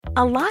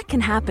A lot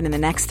can happen in the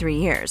next 3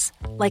 years.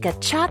 Like a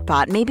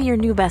chatbot may be your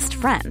new best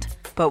friend.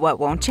 But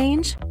what won't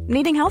change?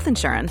 Needing health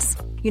insurance.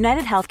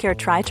 United Healthcare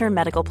Tri-Term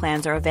Medical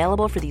Plans are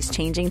available for these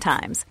changing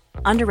times.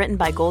 Underwritten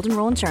by Golden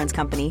Rule Insurance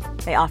Company,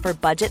 they offer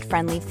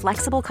budget-friendly,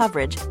 flexible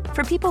coverage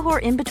for people who are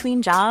in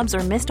between jobs or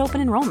missed open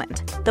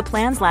enrollment. The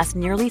plans last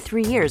nearly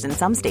 3 years in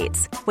some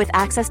states, with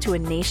access to a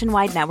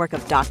nationwide network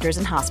of doctors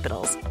and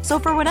hospitals. So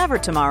for whatever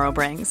tomorrow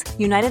brings,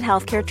 United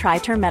Healthcare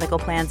Tri-Term Medical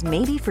Plans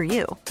may be for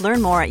you.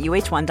 Learn more at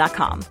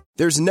uh1.com.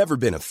 There's never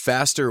been a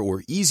faster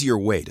or easier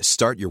way to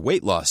start your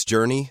weight loss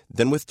journey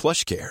than with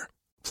PlushCare.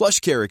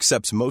 PlushCare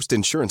accepts most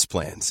insurance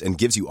plans and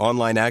gives you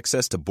online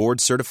access to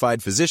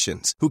board-certified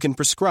physicians who can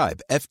prescribe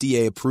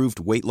FDA-approved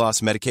weight loss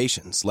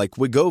medications like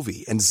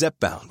Wegovy and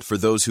Zepbound for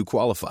those who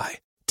qualify.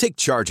 Take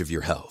charge of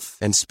your health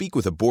and speak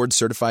with a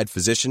board-certified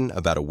physician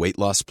about a weight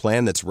loss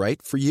plan that's right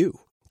for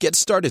you. Get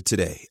started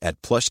today at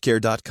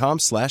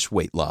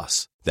plushcare.com/weight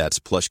loss. That's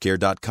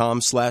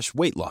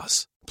plushcare.com/weight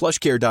loss.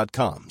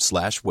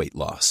 plushcare.com/weight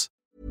loss.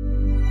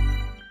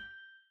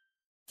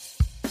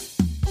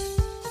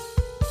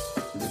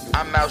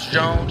 I'm Mouse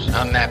Jones.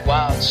 I'm Mac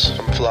Wilds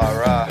from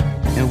Florida.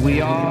 And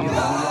we are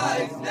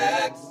Guys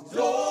Next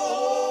Door.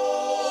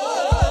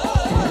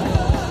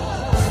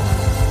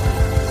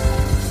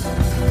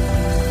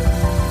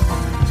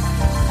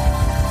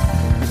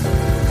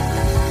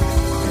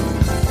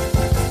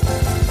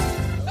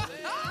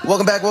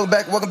 Welcome back.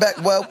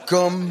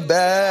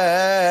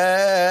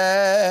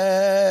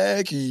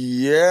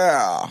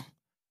 Yeah.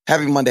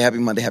 Happy Monday.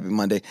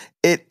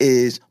 It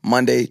is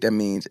Monday. That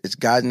means it's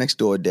Guys Next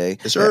Door Day.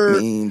 Yes, sir.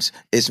 That means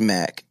it's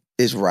Mac,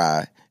 it's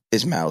Rye,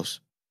 it's Mouse,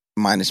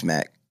 minus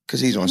Mac, because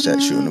he's on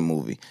set shooting a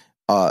movie.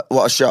 A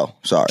show.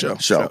 Sorry.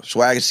 Show.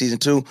 Swagger Season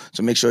 2.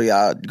 So make sure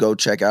y'all go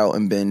check out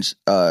and binge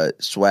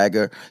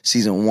Swagger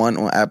Season 1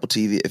 on Apple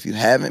TV if you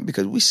haven't,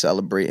 because we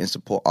celebrate and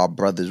support our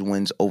brothers'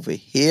 wins over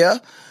here.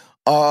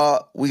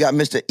 We got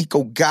Mr.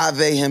 Eco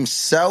Gave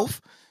himself,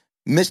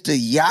 Mr.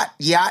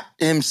 Yacht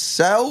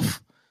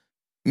himself,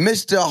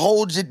 Mr.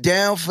 Holds It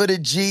Down for the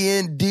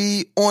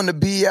GND on the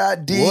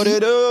BID. What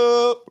it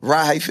up?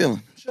 Ryan, how you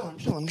feeling?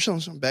 I'm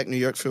chilling. I'm back in New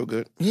York. Feel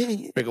good. Yeah.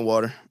 Drinking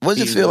water. What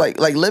does it feel like?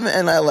 Like living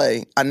in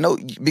LA, I know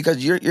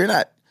because you're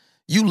not,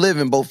 you live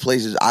in both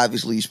places.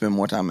 Obviously, you spend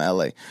more time in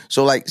LA.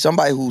 So like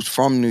somebody who's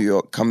from New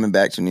York coming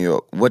back to New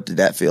York, what did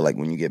that feel like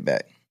when you get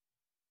back?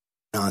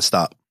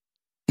 Non-stop.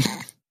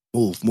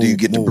 Move. Do you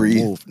get to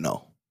breathe? Move.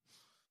 No.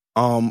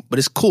 But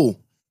it's cool.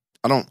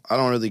 I don't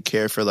really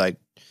care for like,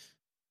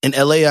 in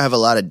LA, I have a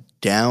lot of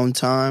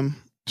downtime.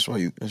 That's why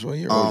you're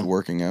always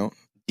working out.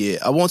 Yeah,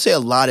 I won't say a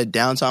lot of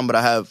downtime, but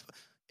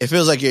it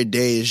feels like your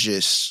day is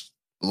just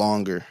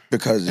longer.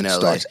 Because it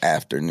starts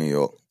after New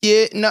York.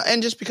 Yeah, no,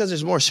 and just because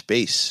there's more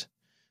space.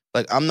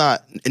 Like, I'm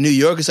not, in New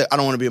York, it's like, I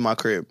don't want to be in my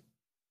crib.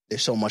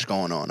 There's so much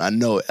going on. I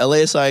know it. LA,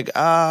 it's like,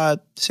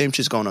 same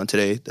shit's going on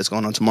today, that's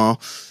going on tomorrow.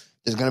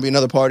 There's going to be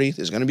another party.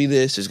 There's going to be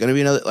this. There's going to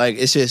be another, like,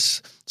 it's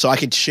just, so I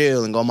could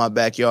chill and go in my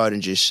backyard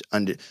and just,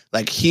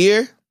 like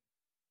here,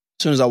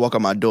 as soon as I walk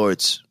out my door,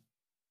 it's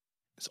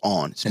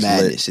on. It's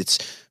madness. Lit. It's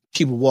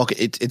people walking.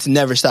 It's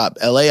never stopped.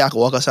 LA, I can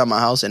walk outside my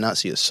house and not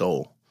see a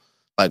soul.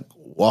 Like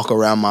walk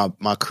around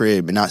my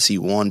crib and not see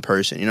one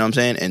person. You know what I'm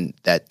saying? And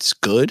that's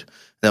good.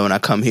 Then when I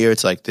come here,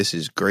 it's like, this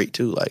is great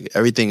too. Like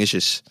everything is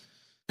just.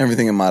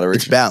 Everything in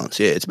moderation. It's balance.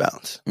 Yeah, it's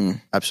balance.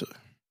 Absolutely.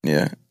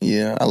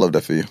 Yeah. I love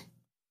that for you.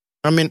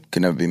 I mean.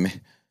 Could never be me.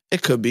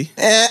 It could be.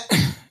 I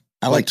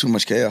like too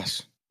much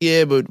chaos.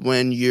 Yeah, but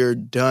when you're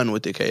done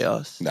with the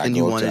chaos, I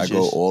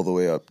go all the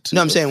way up to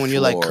I'm saying when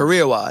you're like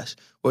career-wise,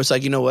 where it's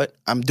like, you know what?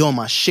 I'm doing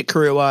my shit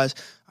career-wise.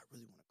 I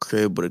really want a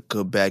crib with a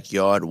good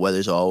backyard.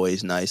 Weather's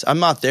always nice. I'm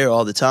not there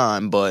all the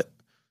time, but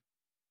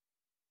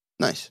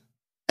nice.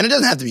 And it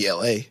doesn't have to be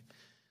LA.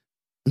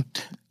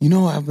 You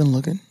know what I've been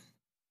looking?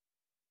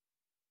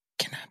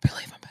 Can I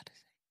believe I'm about to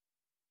say?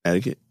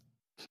 Etiquette.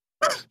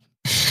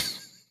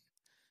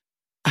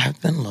 I've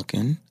been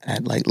looking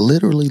at like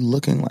literally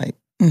looking like,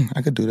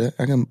 I could do that.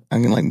 I can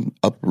like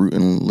uproot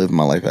and live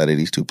my life out of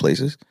these two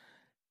places.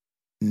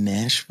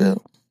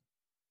 Nashville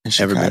and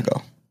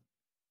Chicago.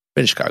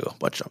 Been in Chicago,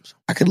 bunch of times.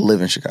 I could live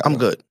in Chicago. I'm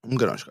good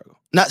on Chicago.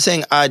 Not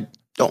saying I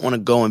don't want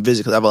to go and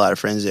visit because I have a lot of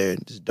friends there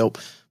and it's dope.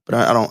 But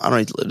I don't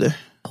need to live there.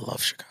 I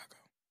love Chicago.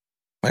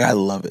 Like I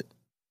love it.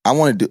 I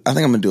think I'm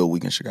gonna do a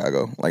week in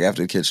Chicago. Like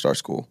after the kids start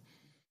school.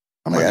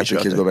 Like after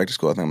the kids go back to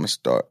school, I think I'm gonna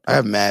start. I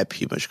have mad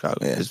people in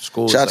Chicago. Yeah.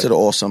 Shout out to the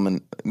All Summer.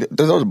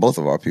 Those are both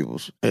of our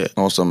peoples. Yeah.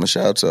 All Summer.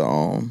 Shout out to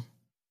all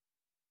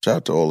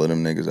of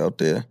them niggas out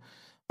there.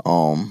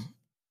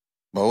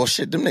 Well,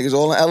 shit, them niggas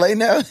all in LA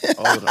now.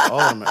 all of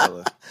them in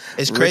LA.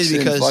 It's crazy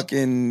because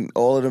fucking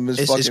all of them is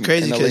fucking. It's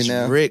crazy in LA because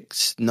now. Rick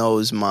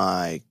knows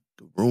my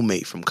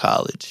roommate from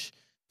college.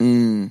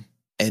 And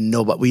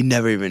we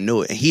never even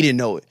knew it. And he didn't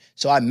know it.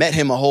 So I met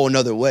him a whole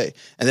nother way.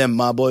 And then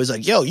my boy was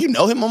like, yo, you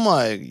know him? I'm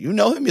like, you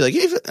know him? He's like,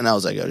 yeah. And I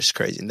was like, yo, this is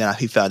crazy. And then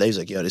he found out, he's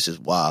like, yo, this is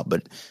wild.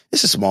 But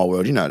it's a small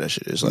world. You know how that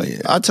shit is.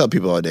 Like, I tell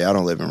people all day, I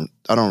don't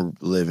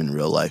live in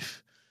real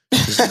life.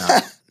 It's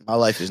not. My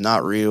life is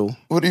not real.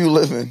 What do you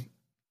live in?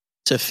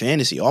 it's a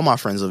fantasy. All my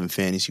friends live in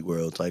fantasy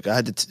world. Like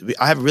I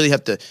really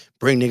have to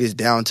bring niggas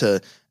down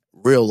to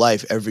real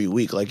life every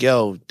week. Like,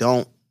 yo,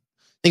 don't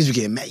niggas be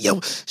getting mad.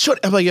 Yo, short.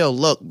 I'm like, yo,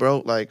 look,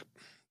 bro. Like,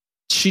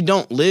 she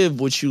don't live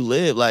what you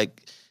live.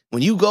 Like,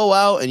 when you go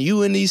out and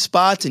you in these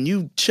spots and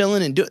you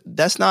chilling and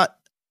that's not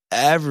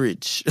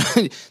average.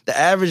 The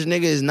average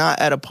nigga is not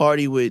at a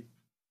party with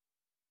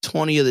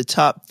 20 of the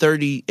top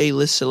 30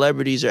 A-list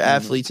celebrities or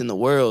athletes in the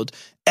world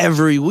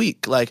every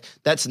week. Like,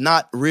 that's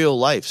not real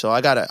life. So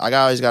I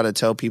always gotta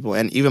tell people,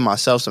 and even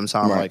myself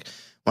sometimes, like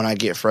when I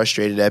get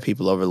frustrated at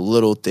people over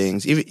little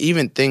things,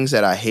 even things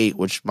that I hate,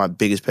 which my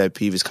biggest pet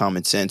peeve is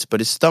common sense, but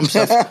it's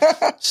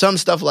some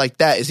stuff like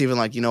that. It's even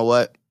like, you know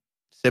what?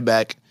 Sit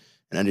back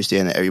and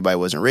understand that everybody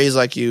wasn't raised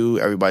like you.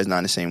 Everybody's not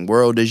in the same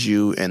world as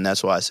you. And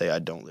that's why I say I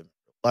don't live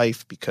real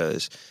life,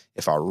 because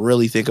if I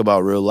really think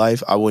about real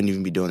life, I wouldn't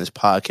even be doing this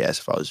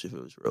podcast if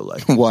it was real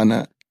life. Why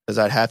not? Because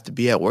I'd have to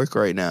be at work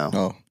right now.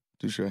 Oh,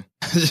 touche.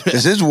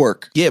 This is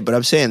work. Yeah, but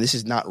I'm saying this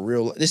is not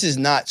real. This is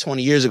not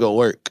 20 years ago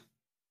work.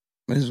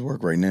 This is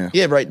work right now.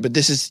 Yeah, right. But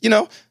this is, you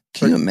know.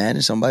 Can you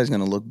imagine somebody's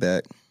going to look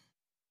back?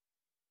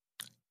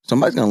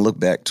 Somebody's going to look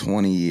back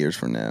 20 years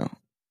from now.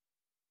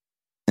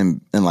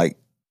 And like,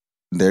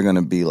 they're going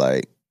to be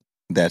like,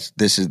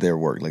 this is their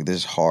work. Like, this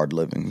is hard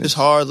living. It's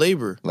hard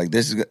labor. Like,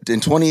 this is,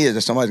 in 20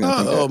 years, somebody's going to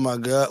think that. Oh, my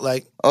God.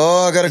 Like,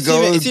 I got to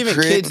go. It's even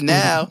kids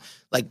now,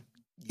 like,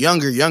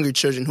 younger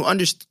children who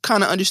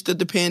kind of understood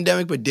the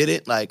pandemic but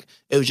didn't. Like,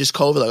 it was just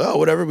COVID. Like, oh,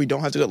 whatever. We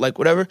don't have to go. Like,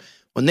 whatever.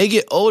 When they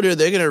get older,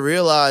 they're going to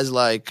realize,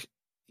 like,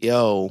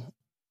 yo,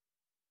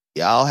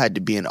 y'all had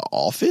to be in the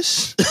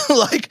office?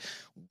 Like,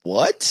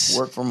 what?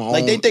 Work from home.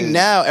 Like, they think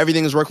now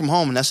everything is work from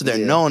home, and that's what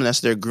they're known, and that's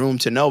what they're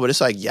groomed to know. But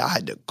it's like, y'all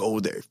had to go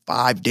there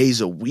 5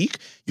 days a week.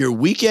 Your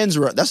weekends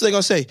were, that's what they're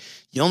going to say.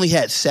 You only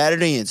had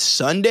Saturday and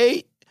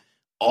Sunday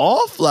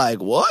off? Like,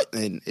 what?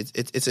 And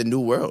it's a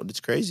new world.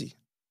 It's crazy.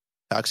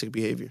 Toxic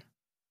behavior.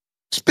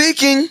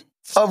 Speaking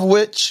of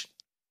which,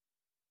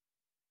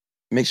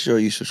 make sure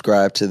you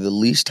subscribe to the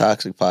least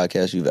toxic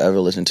podcast you've ever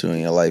listened to in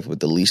your life,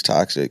 with the least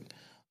toxic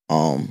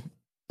men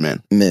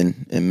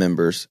and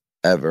members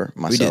ever.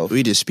 Myself.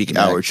 We just speak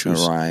our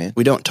truths. Ryan.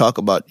 We don't talk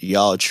about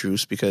y'all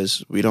truths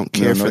because we don't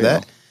care for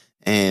that.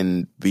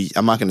 And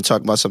I'm not going to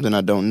talk about something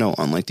I don't know,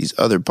 unlike these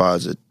other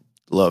pods that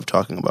love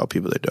talking about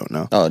people that don't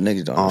know. Oh,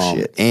 niggas don't know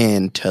shit.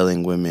 And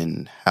telling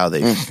women how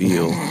they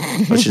feel,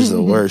 which is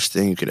the worst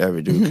thing you could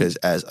ever do, because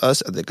as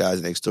us, the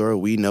guys next door,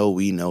 we know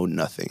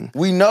nothing.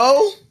 We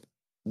know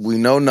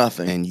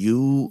nothing. And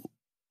you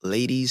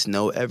ladies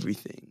know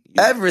everything.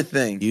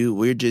 Everything.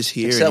 We're just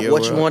here. Except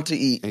what you want to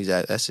eat.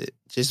 Exactly. That's it.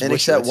 Just and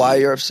except why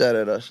you're upset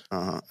at us.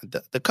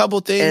 The couple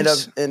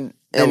things and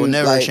that will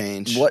never like,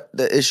 change. What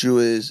the issue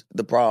is,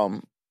 the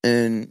problem,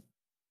 and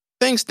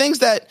things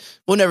that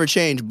will never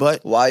change.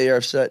 But why you're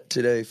upset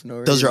today for no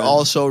reason. Those are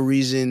also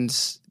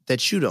reasons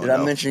that you don't know.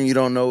 Did I mention you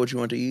don't know what you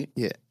want to eat?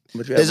 Yeah.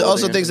 There's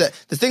also things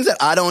that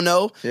I don't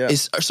know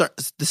is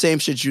the same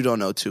shit you don't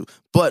know too.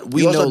 But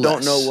we also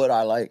don't know what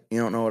I like. You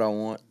don't know what I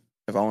want.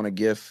 If I want a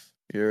gift,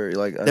 you're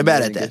like, they're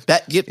bad at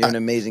that. You're an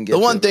amazing gift.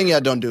 The one thing y'all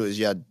don't do is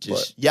y'all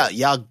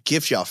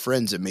gift y'all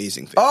friends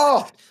amazing things.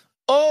 The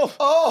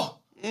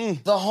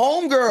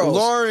homegirls.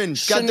 Lauren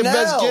got the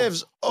best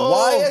gifts.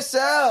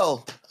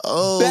 YSL.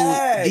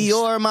 Bags.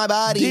 Dior, my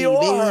body,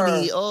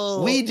 baby.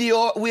 Oh,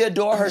 we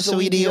adore her, so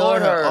we Dior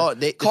her. Oh,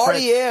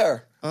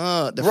 Cartier.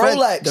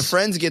 Rolex. The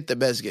friends get the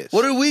best gifts.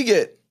 What do we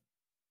get?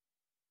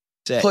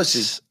 Sex.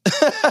 Pussy.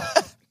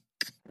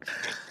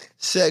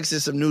 Sex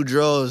is some new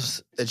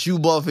drawers that you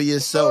bought for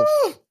yourself.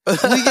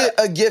 We get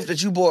a gift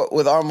that you bought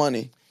with our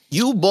money.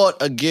 You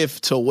bought a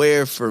gift to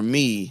wear for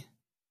me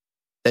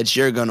that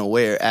you're going to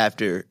wear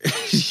after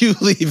you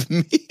leave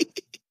me.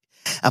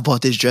 I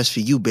bought this dress for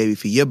you, baby,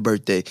 for your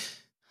birthday.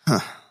 Huh.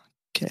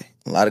 Okay.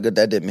 A lot of good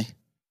that did me.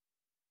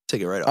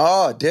 Take it right off.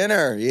 Oh,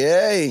 dinner.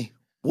 Yay.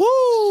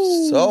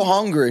 Woo. So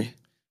hungry.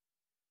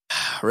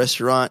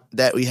 Restaurant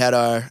that we had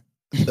our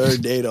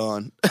third date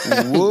on.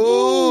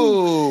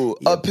 Woo.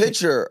 A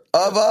picture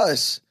of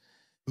us.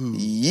 Ooh.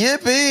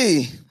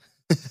 Yippee.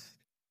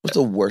 What's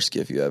the worst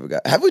gift you ever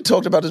got? Have we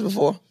talked about this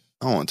before?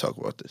 I don't want to talk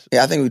about this.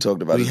 Yeah, I think we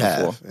talked about it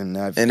before.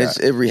 And it's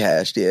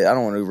rehashed. Yeah, I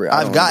don't want to.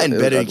 I've gotten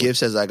better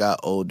gifts as I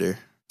got older.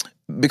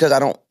 Because I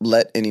don't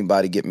let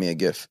anybody get me a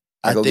gift.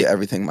 I go get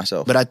everything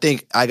myself. But I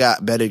think I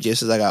got better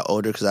gifts as I got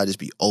older because I just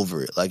be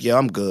over it. Like, yo,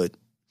 I'm good.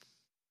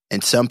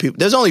 And some people,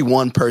 there's only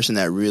one person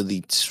that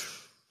really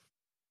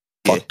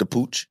fucked the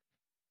pooch.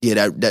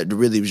 Yeah, that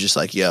really was just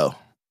like, yo,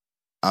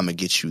 I'm gonna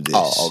get you this.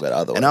 Oh, that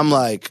other one. And I'm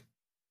like,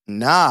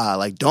 nah,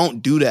 like,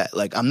 don't do that.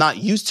 Like, I'm not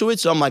used to it,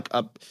 so I'm like,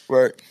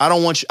 right. I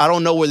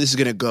don't know where this is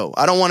gonna go.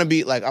 I don't want to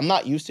be like, I'm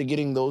not used to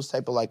getting those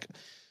type of like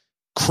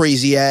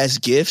crazy ass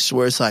gifts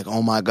where it's like,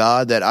 oh my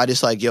God, that I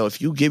just like, yo, if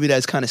you give me that,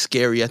 it's kind of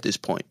scary at this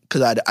point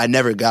because I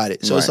never got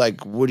it. So It's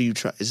like, what are you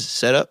trying? Is it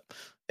set up?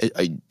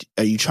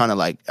 Are you trying to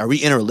like, are we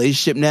in a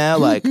relationship now?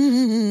 Like,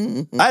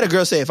 I had a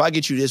girl say, if I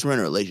get you this, we're in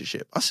a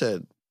relationship. I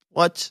said,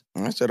 what?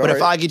 I said, but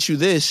if I get you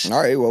this, all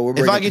right, well,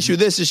 if I get you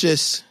this, it's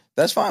just.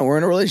 That's fine. We're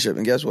in a relationship.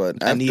 And guess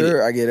what?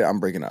 After I get it, I'm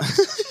breaking up.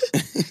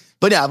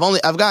 But yeah,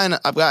 I've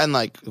gotten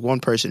like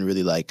one person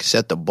really like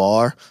set the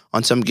bar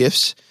on some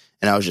gifts,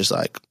 and I was just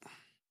like,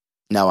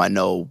 now I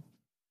know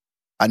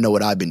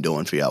what I've been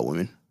doing for y'all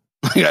women.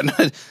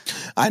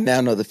 I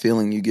now know the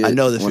feeling you get. I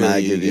know the when feeling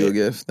I give you a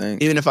gift.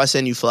 Thanks. Even if I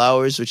send you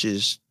flowers, which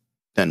has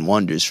done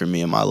wonders for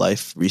me in my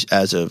life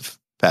as of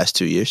past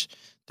 2 years,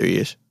 3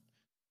 years.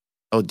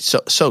 Oh,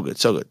 so good,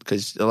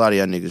 because a lot of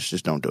y'all niggas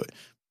just don't do it.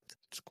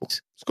 It's cool.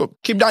 It's cool.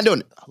 Keep on doing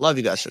it. I love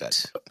you guys for that.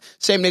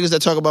 Same niggas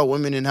that talk about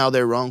women and how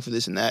they're wrong for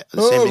this and that.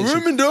 The same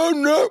women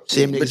don't know.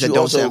 Same niggas that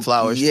don't send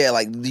flowers. Yeah,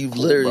 like you've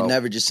literally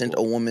never just sent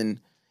a woman.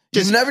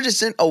 You've never just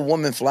sent a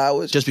woman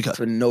flowers just because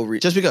for no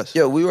reason. Just because.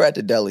 Yo, we were at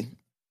the deli.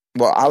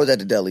 Well, I was at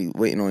the deli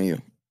waiting on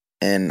you,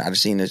 and I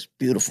just seen this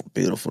beautiful,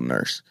 beautiful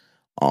nurse.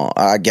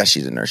 I guess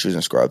she's a nurse. She was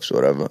in scrubs or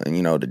whatever, and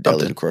you know the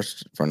deli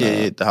across from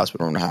the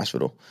hospital. From the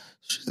hospital,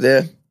 she's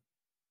there.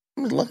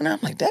 I was looking at her, I'm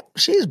like, that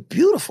she is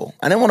beautiful.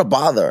 I didn't want to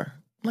bother her.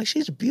 I'm like,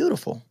 she's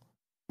beautiful.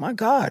 My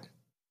God,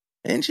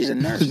 and she's a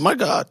nurse. My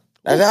God,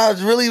 and I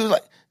was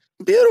like,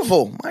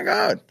 beautiful. My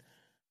God.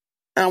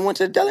 And I went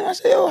to the deli and I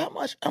said, yo,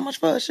 how much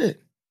for her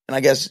shit? And I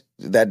guess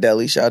that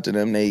deli, shout out to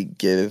them, they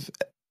give.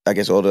 I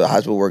guess all the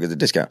hospital workers a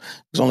discount.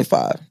 It was only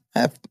 $5.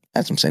 I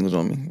had some singles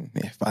on me.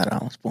 Yeah,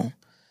 $5. Boom.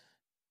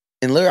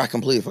 And literally, I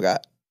completely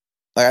forgot.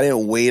 Like, I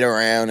didn't wait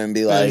around and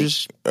be like,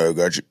 oh,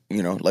 got you.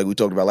 You know, like we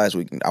talked about last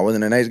week. I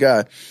wasn't a nice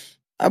guy.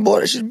 I bought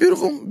her. She's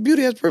beautiful.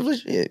 Beauty has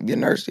privilege. Yeah, be a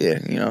nurse. Yeah,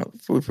 you know,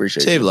 we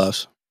appreciate it. Save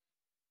lives.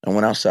 I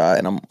went outside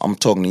and I'm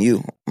talking to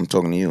you. I'm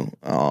texting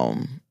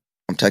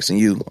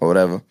you or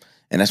whatever.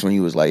 And that's when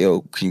you was like,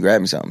 yo, can you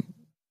grab me something?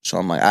 So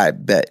I'm like, I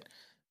bet.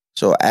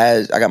 So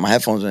as I got my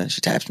headphones in,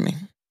 she taps me.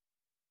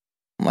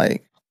 I'm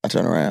like, I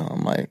turn around.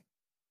 I'm like,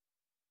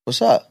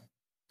 what's up?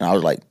 And I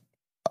was like,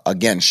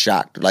 again,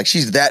 shocked. Like,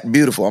 she's that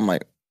beautiful. I'm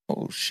like,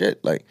 oh,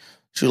 shit. Like,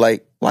 she was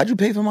like, why'd you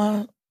pay for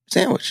my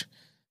sandwich?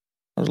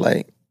 I was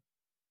like,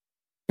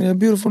 you're a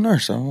beautiful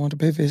nurse. I want to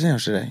pay for your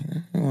sandwich today.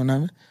 You want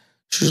nothing?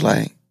 She was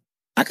like,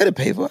 I could have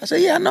paid for it. I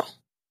said, yeah, I know.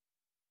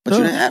 But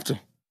you didn't have to.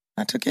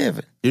 I took care of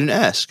it. You didn't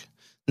ask.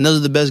 And those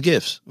are the best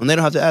gifts, when they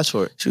don't have to ask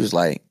for it. She was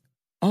like,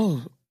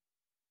 oh.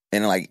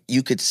 And like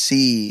you could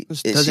see,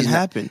 it doesn't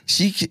happen.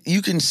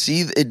 You can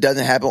see it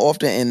doesn't happen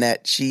often, in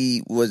that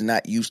she was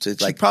not used to. Like,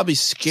 she's probably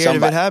scared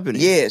of it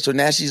happening. Yeah, so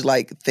now she's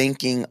like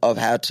thinking of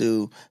how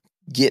to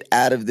get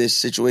out of this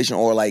situation,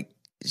 or like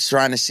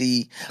trying to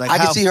see. Like, I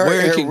can see her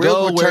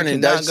real returning.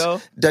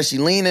 Does she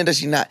lean in? Does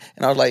she not?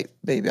 And I was like,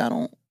 baby, I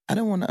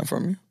didn't want nothing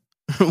from you.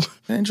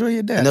 Enjoy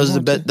your day. And those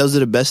are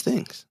the best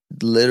things.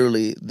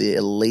 Literally, the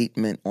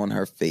elatement on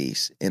her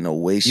face in a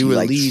way she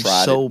like relieve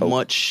so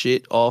much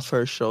shit off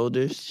her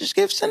shoulders. Just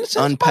send it.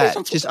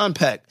 Unpack. Just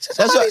unpack.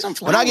 That's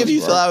what, when I give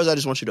you flowers, I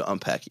just want you to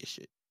unpack your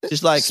shit.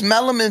 Just like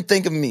smell them and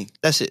think of me.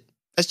 That's it.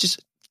 That's just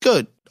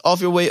good.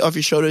 Off your weight, off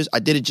your shoulders. I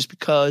did it just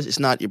because it's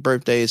not your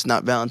birthday. It's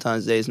not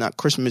Valentine's Day. It's not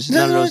Christmas. It's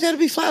none of those. Gotta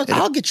be flowers.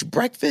 I'll get you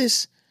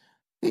breakfast.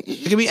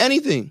 It could be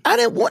anything. I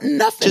didn't want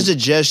nothing. Just a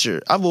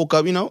gesture. I woke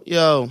up,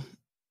 yo,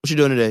 what you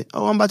doing today?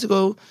 Oh, I'm about to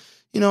go,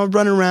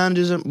 running around.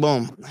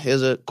 Boom.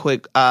 Here's a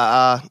quick,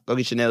 go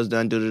get your nails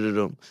done.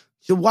 Do.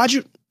 So why'd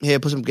you,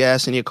 put some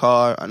gas in your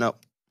car. I know.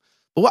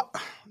 But what?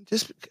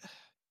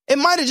 It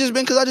might have just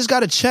been because I just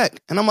got a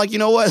check. And I'm like, you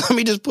know what? Let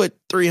me just put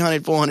 $300,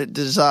 $400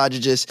 to the side to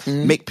just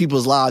make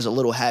people's lives a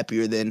little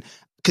happier than,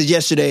 because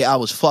yesterday I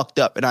was fucked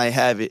up and I didn't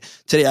have it.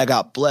 Today I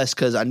got blessed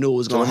because I knew it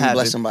was going to happen.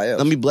 Bless somebody else.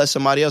 Let me bless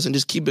somebody else and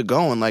just keep it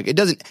going. Like, it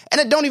doesn't, and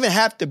it don't even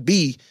have to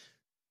be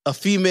a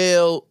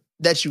female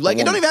that you like.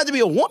 It don't even have to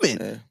be a woman.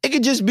 Yeah. It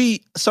could just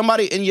be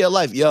somebody in your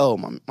life. Yo,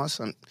 my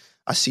son,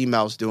 I see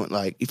Mouse doing,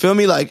 like, you feel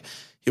me? Like,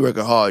 he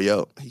working hard,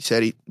 yo. He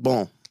said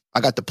boom,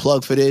 I got the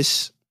plug for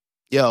this.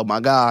 Yo,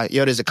 my guy,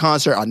 there's a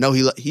concert. I know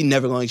he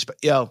never gonna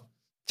expect, yo,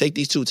 take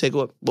these two, take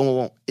what, boom, boom,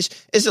 boom.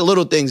 It's the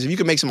little things. If you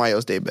can make somebody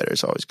else day better,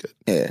 it's always good.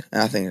 Yeah,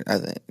 I think,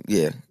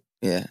 yeah.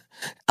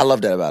 I love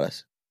that about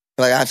us.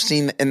 Like, I've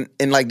seen, and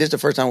like, this is the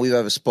first time we've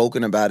ever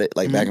spoken about it,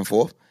 like, back and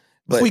forth.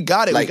 But we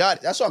got it.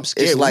 That's why I'm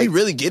scared. Like, we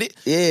really get it.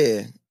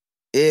 Yeah.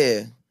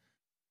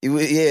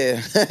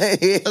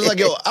 It's like,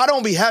 yo, I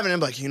don't be having it. I'm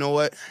like, you know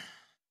what?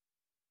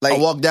 Like, I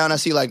walk down, I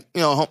see, like,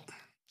 if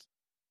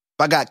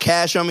I got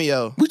cash on me,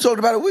 yo. We talked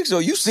about it weeks ago.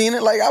 You seen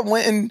it? Like, I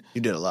went and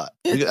you did a lot.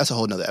 That's a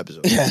whole nother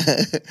episode.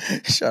 Yeah.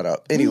 Shut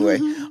up. Anyway,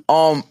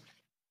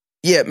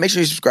 yeah, make sure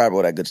you subscribe,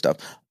 all that good stuff.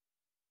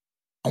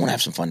 I want to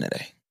have some fun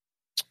today,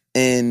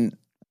 and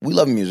we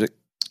love music.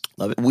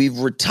 Love it. We've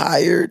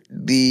retired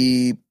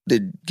the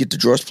Get the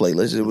Drawers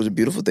playlist. It was a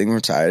beautiful thing. We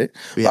retired it.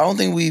 Yeah. But I don't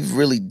think we've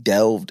really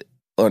delved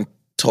or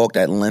talked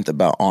at length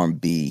about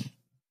R&B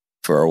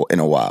in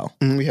a while.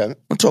 We haven't.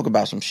 We'll talk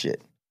about some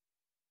shit.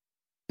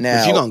 Now,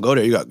 if you're going to go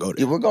there, you got to go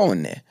there. Yeah, we're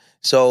going there.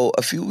 So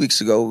a few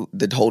weeks ago,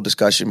 the whole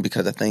discussion,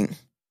 because I think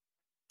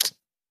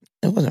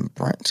it wasn't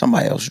Brent.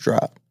 Somebody else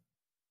dropped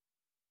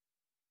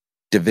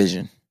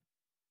Division.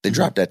 They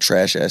dropped that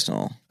trash ass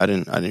song. I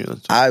didn't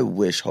listen. I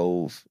wish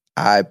Hove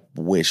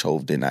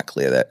did not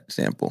clear that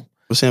sample.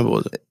 What sample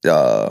was it?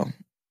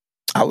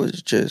 I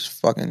was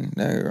just fucking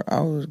there.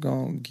 I was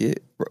gonna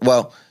get,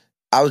 well,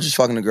 I was just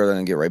fucking the girl that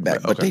didn't get right back.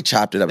 Right, But okay. they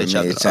chopped it up They and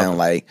chopped made it it sound up.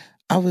 like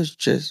I was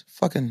just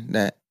fucking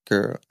that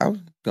girl. I was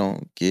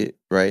gonna get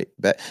right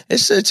back.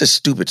 It's a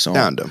stupid song.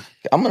 Sound dumb.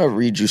 I'm gonna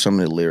read you some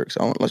of the lyrics.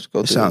 Let's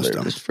go It through sounds the lyrics.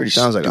 dumb. It's pretty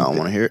Sounds stupid. like I don't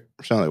want to hear it.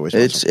 Sounds like a waste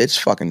of my time. It's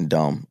fucking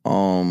dumb.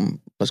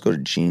 Let's go to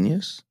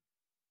Genius.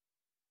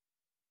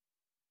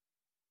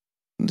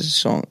 This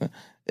song,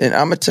 and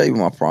I'm gonna tell you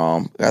my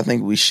problem. I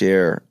think we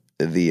share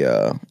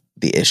the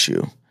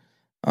issue.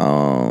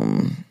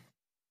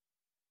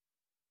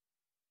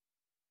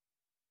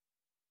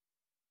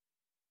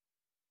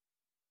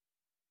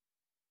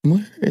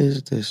 Where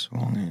is this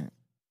song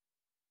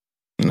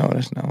at? No,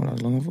 that's not what I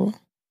was looking for.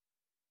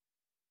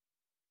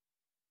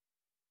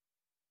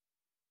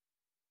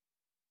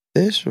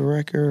 This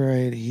record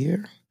right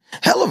here.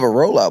 Hell of a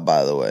rollout,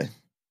 by the way.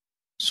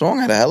 Song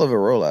had a hell of a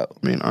rollout.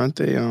 I mean, aren't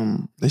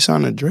they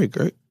signed to Drake,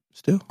 right?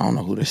 Still? I don't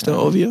know who They they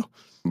still signed. OVO?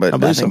 But I I,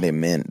 believe think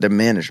so. they're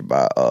managed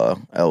by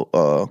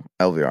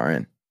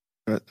LVRN.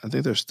 I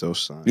think they're still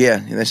signed. Yeah,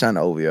 they signed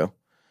to OVO.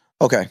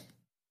 Okay.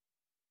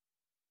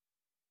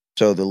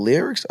 So the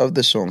lyrics of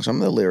the song, some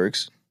of the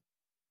lyrics.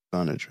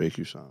 Signed to Drake,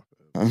 you signed.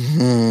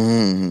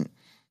 Some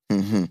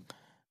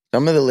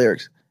of the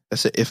lyrics.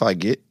 That's it. If I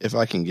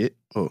can get.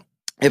 Oh.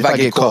 If I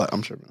get caught.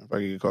 I'm sure. If I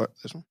can get caught,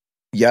 this one.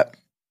 Yep.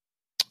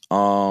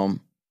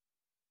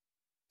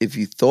 If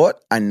you thought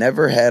I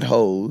never had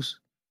hoes,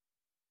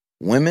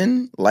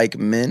 women like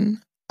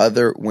men,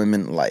 other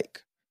women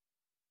like.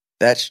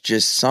 That's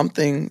just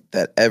something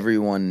that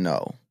everyone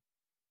know.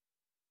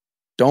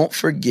 Don't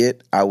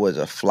forget I was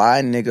a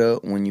fly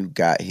nigga when you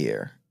got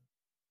here.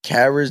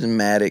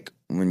 Charismatic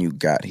when you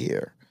got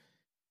here.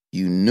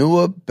 You knew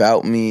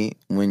about me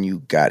when you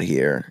got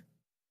here.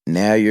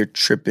 Now you're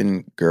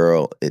tripping,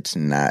 girl. It's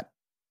not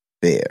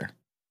fair.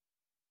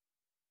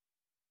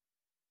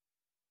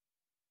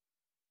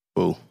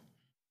 Boo.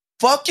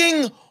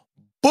 Fucking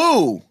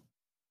boo.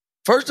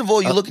 First of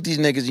all, you look at these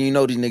niggas and you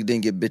know these niggas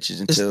didn't get bitches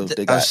until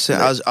they got.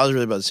 I was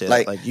really about to say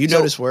Like, that. Like, you so-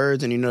 notice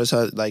words and you notice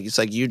how, like, it's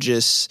like you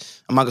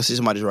just, I'm not going to say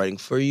somebody's writing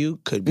for you.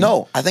 Could be.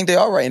 No, I think they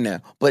are right now,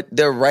 but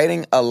they're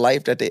writing a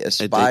life that they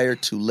aspire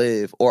to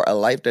live, or a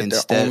life that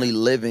Instead- they're only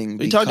living.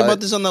 We talked about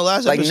this on the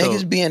last like, episode.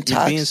 niggas being You're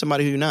toxic. being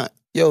somebody who you're not.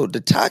 Yo,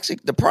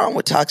 the problem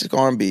with toxic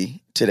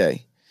R&B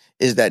today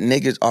is that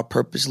niggas are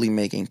purposely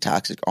making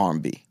toxic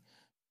R&B.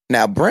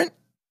 Now, Brent,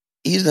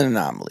 he's an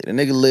anomaly. The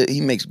nigga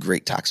he makes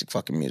great toxic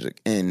fucking music,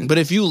 and But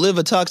if you live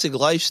a toxic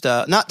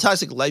lifestyle, not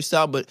toxic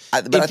lifestyle, but I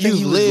if think you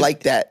he was live,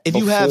 like that. if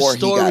you have before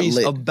he got stories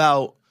lit.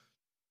 about,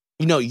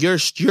 you know, your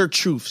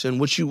truths and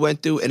what you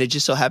went through, and it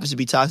just so happens to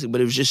be toxic,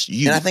 but it was just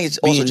you. And I think it's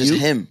also being just you.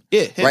 him.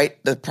 Yeah, him.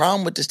 Right? The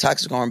problem with this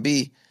toxic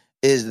R&B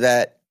is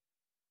that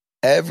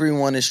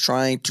everyone is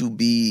trying to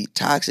be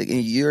toxic,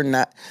 and you're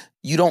not.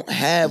 You don't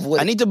have what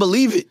I need to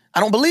believe it. I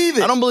don't believe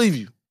it. I don't believe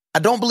you. I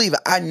don't believe it.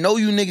 I know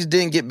you niggas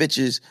didn't get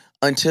bitches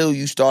until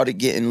you started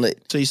getting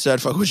lit. So you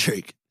started fucking with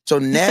Drake. So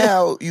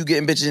now you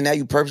getting bitches, and now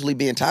you purposely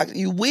being toxic.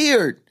 You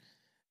weird.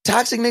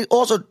 Toxic nigga.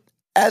 Also,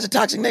 as a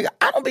toxic nigga,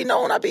 I don't be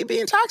knowing I be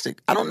being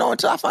toxic. I don't know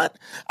until I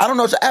don't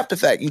know until after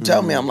fact. You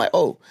tell me, I'm like,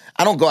 oh,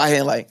 I don't go out here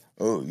and like,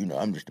 oh, you know,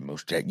 I'm just the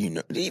most tech. You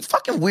know, these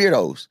fucking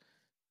weirdos.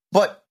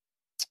 But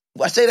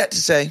I say that to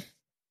say,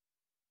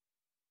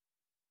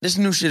 this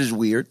new shit is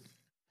weird.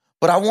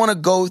 But I want to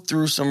go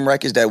through some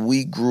records that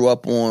we grew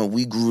up on,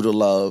 we grew to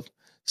love,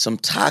 some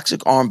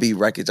toxic R&B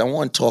records. I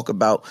want to talk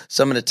about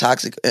some of the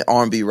toxic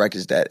R&B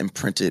records that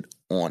imprinted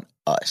on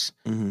us.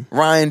 Mm-hmm.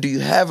 Ryan, do you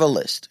have a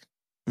list?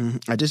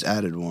 Mm-hmm. I just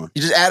added one.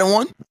 You just added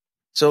one?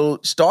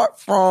 So start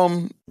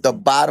from the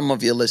bottom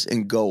of your list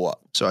and go up.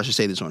 So I should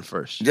say this one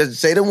first. Just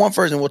say the one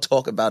first and we'll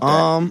talk about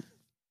that.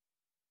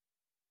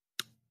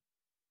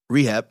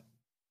 Rehab.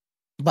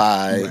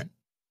 By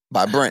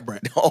Brent.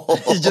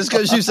 Just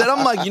because you said,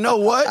 I'm like, you know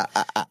what?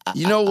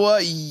 You know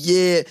what?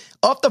 Yeah.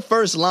 Off the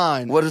first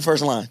line. What is the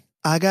first line?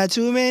 I got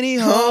too many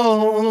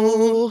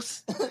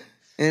hoes.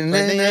 And But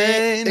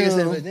then nigga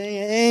said, but they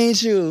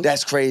ain't you.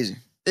 That's crazy.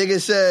 Nigga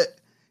said,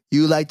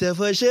 you like to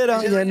put shit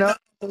on your nose.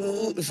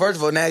 First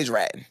of all, now he's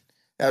ratting.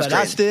 That was But I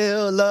crazy.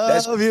 still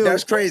love you.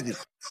 That's crazy.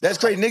 That's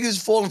crazy. Niggas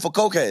is falling for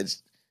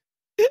cokeheads.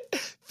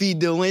 Feet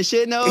doing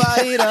shit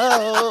nobody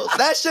knows.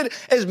 That shit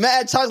is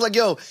mad toxic. Like,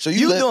 yo, so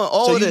you doing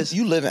all this.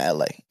 You live in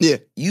LA. Yeah.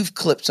 You've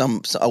clipped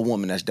a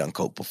woman that's done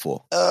coke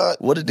before.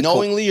 What did the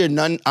knowingly or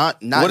not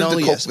what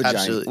knowingly? is the coke Yes, vagina?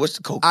 absolutely. What's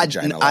the coke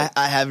vagina like?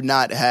 I have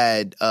not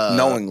had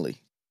knowingly.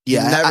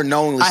 Yeah, You've never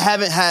knowingly. I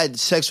haven't had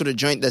sex with a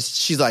joint that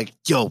she's like,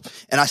 yo,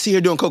 and I see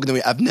her doing coke with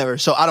me. I've never,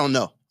 so I don't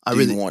know. I Do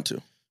really you want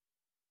to.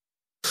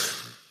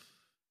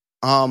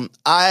 I'm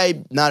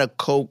not a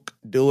coke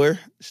doer.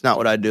 It's not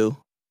what I do.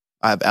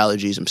 I have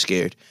allergies. I'm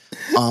scared.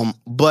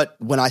 But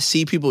when I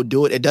see people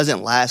do it, it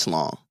doesn't last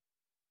long.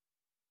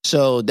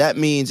 So that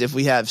means if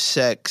we have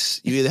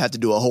sex, you either have to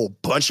do a whole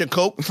bunch of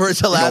coke for it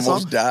to last long,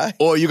 almost die.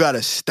 or you got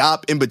to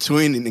stop in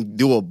between and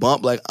do a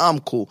bump. Like, I'm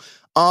cool.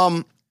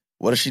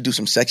 What if she do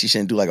some sexy shit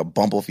and do like a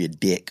bump off your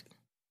dick?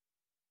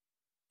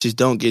 Just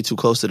don't get too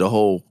close to the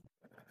hole,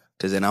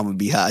 because then I'm going to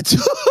be high too.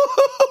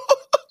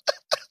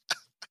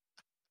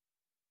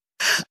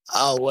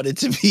 I don't want it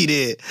to be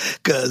there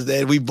because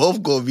then we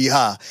both gonna be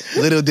high.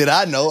 Little did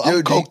I know,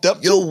 I'm coked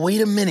up. Yo,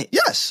 wait a minute.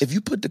 Yes. If you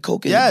put the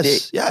coke in your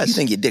dick, you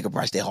think your dick will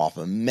probably stay hard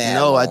for mad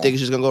No, long. I think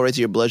it's just gonna go right to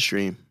your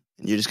bloodstream,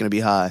 and you're just gonna be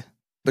high.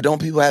 But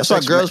don't people have That's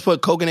sex? why girls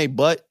put coke in their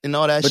butt and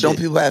all that shit. But don't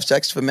people have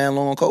sex for man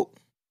long on coke?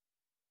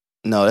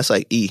 No, that's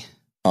like E.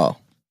 Oh.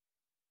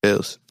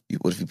 Pills.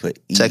 What if you put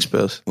E? Sex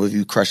pills. What if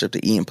you crush up the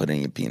E and put it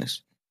in your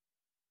penis?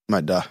 You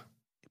might die.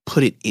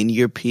 Put it in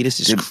your penis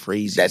is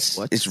crazy.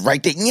 What? It's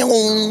right there.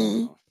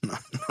 No.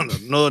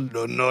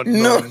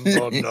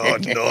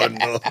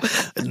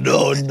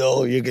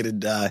 You're gonna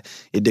die.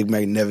 Your dick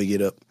might never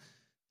get up.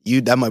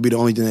 That might be the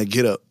only thing that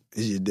get up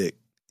is your dick.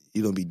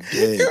 You're gonna be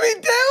dead. You be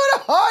dead with a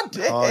hard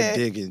dick. Hard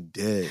dick and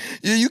dead.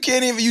 You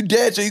can't even. You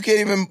dead, so you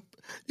can't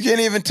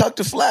even tuck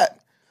the flap.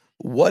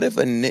 What if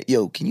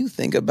can you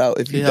think about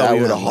if you die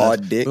with a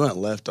hard dick? We went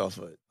left off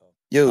of it.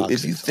 Yo,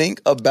 if you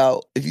think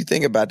about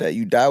that,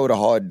 you die with a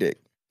hard dick.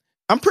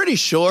 I'm pretty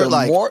sure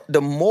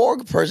the more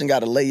person got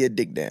to lay your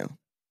dick down.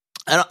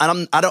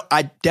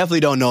 I definitely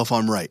don't know if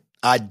I'm right.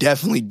 I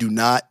definitely do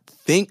not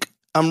think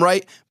I'm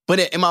right. But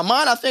in my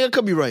mind, I think I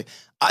could be right.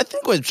 I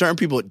think when certain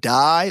people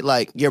die,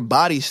 like your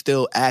body's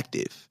still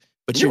active,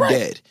 but you're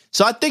dead.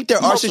 So I think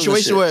there are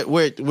situations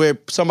where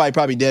somebody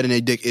probably dead and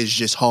their dick is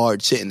just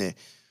hard sitting there.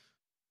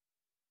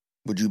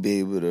 Would you be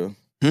able to?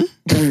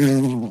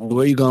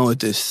 Where are you going with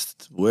this?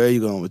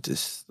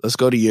 Let's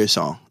go to your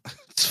song. What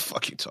the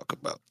fuck you talk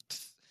about?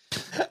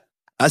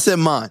 I said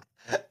mine.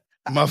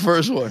 My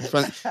first one.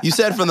 You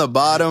said from the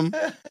bottom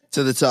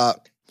to the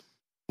top.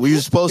 We were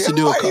supposed to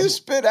do a couple. Why you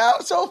spit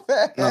out so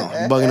fast? No,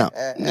 I'm bugging out.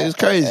 It's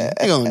crazy.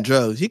 He on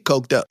drugs. He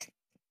coked up.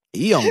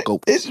 He on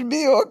coke. It's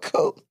me on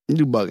coke.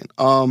 You bugging.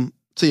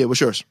 So yeah, what's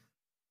yours?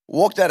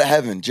 Walked Out of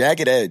Heaven,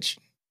 Jagged Edge.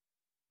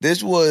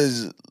 This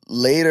was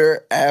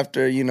later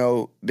after,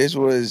 this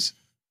was,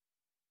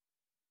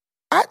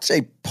 I'd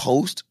say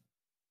post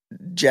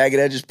Jagged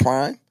Edge's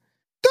prime.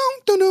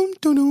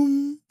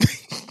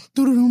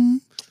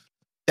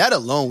 That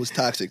alone was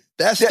toxic.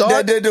 That start.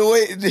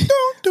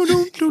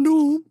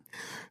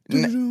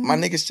 My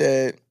nigga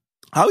said.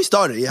 How he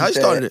started it? How he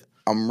started it?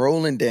 I'm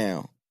rolling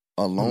down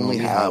a lonely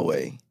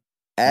highway,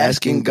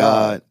 asking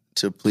God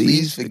to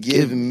please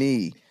forgive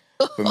me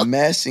for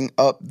messing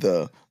up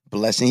the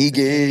blessing he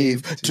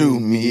gave to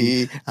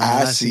me.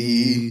 I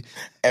see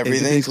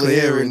everything's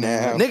clearer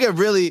now. Nigga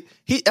really,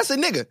 that's a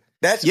nigga.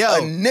 That's a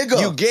nigga.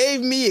 You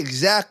gave me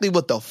exactly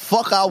what the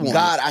fuck I wanted.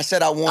 God, I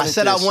said I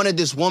wanted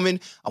this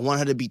woman. I want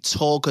her to be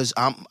tall because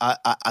I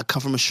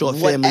come from a short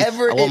family. I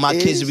want my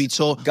kids to be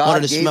tall. I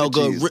want her to smell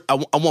good. I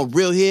want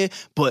real hair,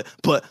 but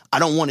I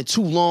don't want it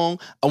too long.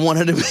 I want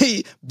her to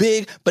be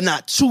big, but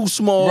not too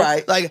small.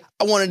 Right. Like,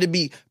 I want her to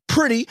be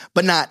pretty,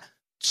 but not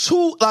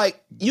too, like,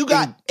 you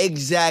got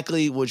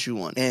exactly what you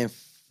want. And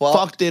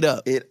fucked it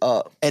up.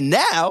 And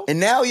now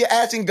you're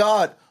asking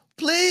God,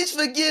 please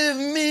forgive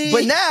me.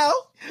 But now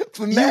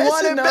for you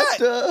want it back.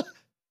 The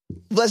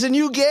blessing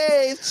you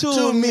gave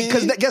to me.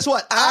 Because guess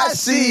what? I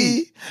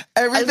see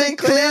everything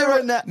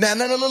clearer now.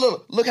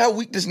 No. Look how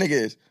weak this nigga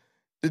is.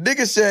 The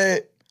nigga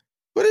said,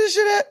 what is this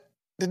shit at?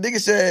 The nigga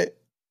said,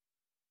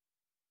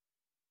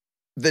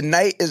 the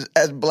night is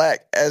as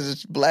black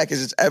as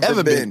it's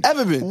ever been.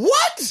 Ever been.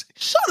 What?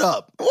 Shut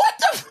up. What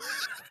the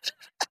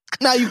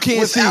Now you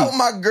can't see. Without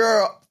my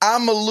girl,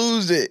 I'ma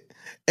lose it.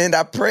 And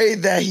I pray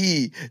that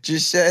he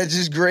just sheds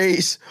his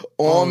grace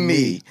on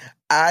me.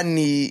 I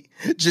need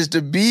just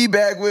to be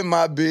back with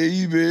my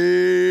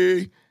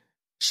baby.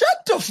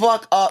 Shut the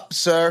fuck up,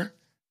 sir.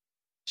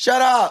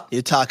 Shut up.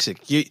 You're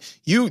toxic. You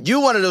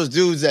one of those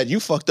dudes that you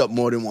fucked up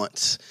more than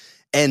once.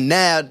 And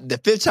now, the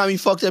fifth time you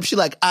fucked up, she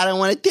like, I don't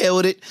want to deal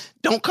with it.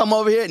 Don't come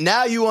over here.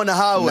 Now you on the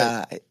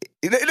highway.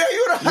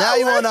 Now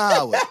you on the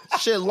highway.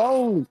 Shit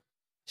long.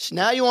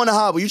 Now you on the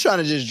highway. You trying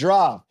to just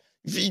drive.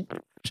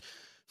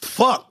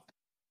 Fuck.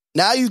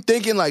 Now you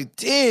thinking like,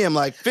 damn,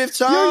 like fifth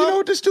time. Yo, you know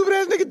what this stupid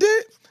ass nigga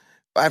did?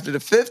 After the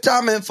fifth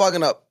time and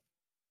fucking up,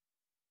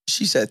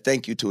 she said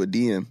thank you to a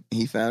DM. And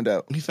he found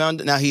out. He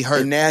found it. Now he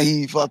hurt. And now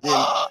he fucking,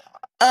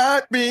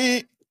 I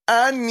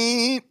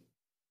need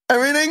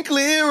everything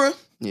clearer.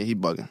 Yeah, he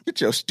bugging.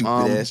 Get your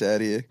stupid ass out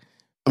of here.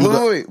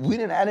 Wait.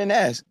 I didn't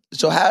ask.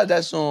 So how's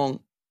that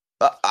song?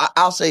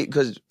 I'll say,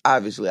 because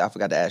obviously I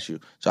forgot to ask you.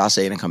 So I'll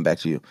say it and come back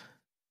to you.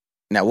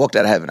 Now, Walked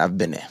Out of Heaven, I've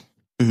been there.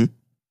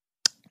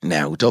 Mm-hmm.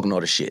 Now, we're talking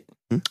all the shit.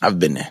 Mm-hmm. I've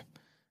been there.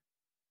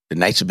 The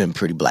nights have been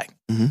pretty black.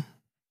 Mm-hmm.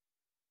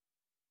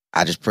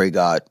 I just pray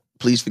God,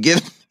 please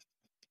forgive me.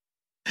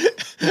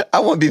 I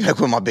want to be back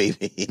with my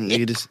baby.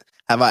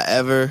 Have I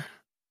ever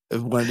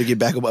wanted to get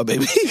back with my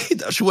baby?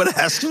 Don't you want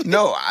to ask me?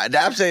 No,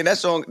 I'm saying that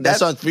song. That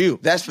song's for you.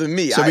 That's for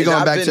me. So we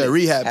going back to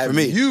rehab for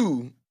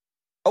me.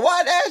 Well,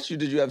 I'd ask you,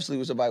 did you ever sleep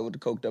with somebody with the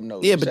coked up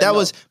nose? Yeah, but that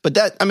was, but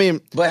have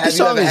you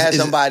ever had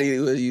somebody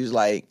who was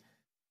like,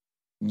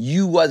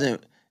 you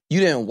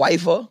didn't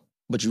wife her,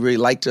 but you really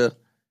liked her,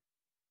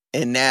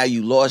 and now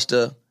you lost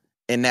her,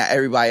 and now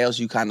everybody else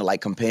you kind of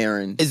like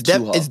comparing to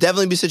her? It's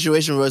definitely be a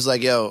situation where it's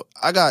like, yo,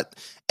 I got,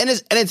 and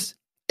it's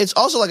it's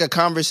also like a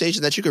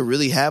conversation that you could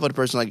really have with a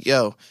person like,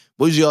 yo,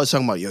 what was you always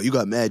talking about? Yo, you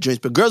got mad drinks.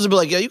 But girls would be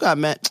like, yo, you got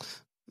mad.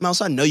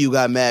 Mouse, I know you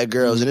got mad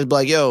girls. And it's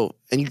like, yo,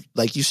 and you,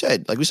 like you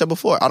said, like we said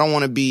before, I don't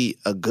want to be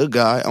a good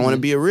guy. I want to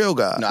be a real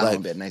guy. No, like, I don't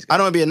want to be a nice guy. I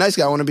don't want to be a nice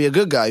guy. I want to be a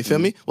good guy. You feel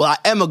me? Well, I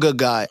am a good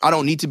guy. I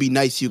don't need to be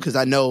nice to you because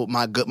I know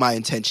my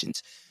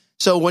intentions.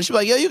 So when she's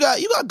like, yo, you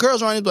got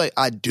girls around you, like,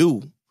 I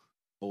do.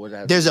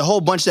 There's a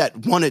whole bunch that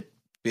want to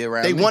be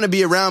around me. They want to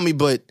be around me,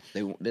 but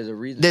there's a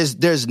reason.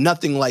 There's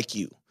nothing like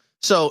you.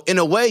 So in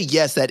a way,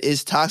 yes, that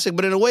is toxic,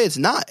 but in a way, it's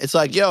not. It's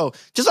like, yo,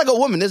 just like a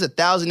woman, there's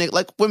 1,000 niggas,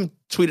 like women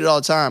tweet it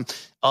all the time.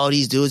 All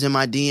these dudes in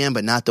my DM,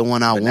 but not the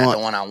one I want.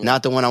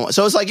 Not the one I want.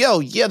 So it's like, yo,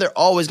 yeah, they're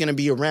always gonna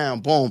be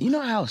around. Boom. You know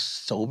how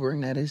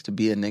sobering that is to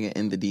be a nigga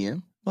in the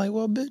DM? Like,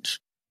 well, bitch,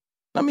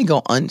 let me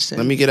go unsend.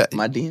 Let me get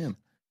my DM.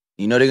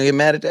 You know they're gonna get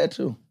mad at that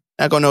too.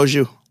 Not gonna know it's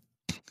you.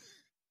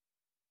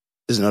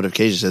 This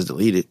notification says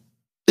deleted.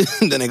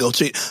 Then they go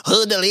tweet,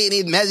 who deleted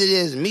these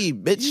messages? Me,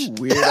 bitch. You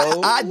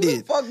weirdo. I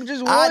did. Fuck,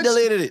 just I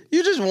deleted it.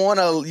 You just want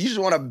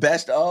a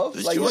best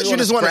of? Like, you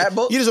just want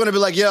to be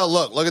like, yo,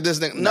 look at this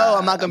thing. No,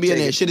 I'm not going to be in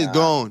there. Shit is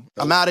gone.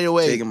 I'm out of your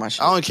way. Taking my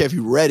shit. I don't care if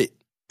you read it.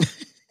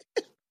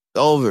 It's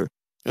over.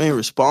 You ain't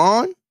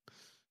respond?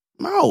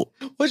 I'm out.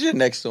 What's your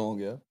next song,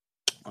 yo?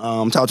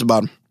 Top to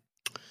bottom.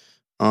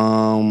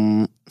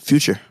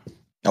 Future.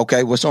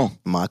 Okay, what song?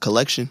 My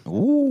Collection.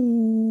 Ooh.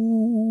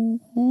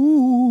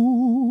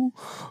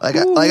 Like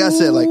I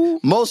said, like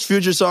most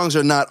Future songs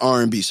are not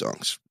R&B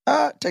songs.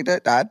 Take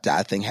that.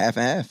 I think half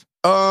and half.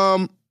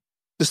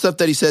 The stuff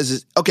that he says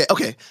is okay.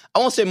 I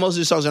won't say most of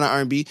the songs are not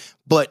R&B,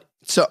 but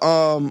so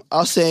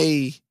I'll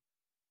say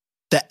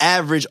the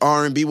average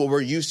R&B, what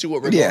we're used to,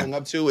 what we're growing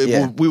up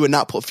to, we would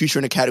not put Future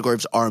in the category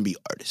of R&B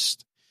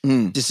artist.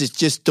 This is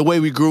just the way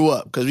we grew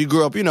up, because we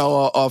grew up, you know,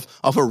 off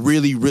a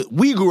really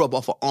we grew up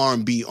off of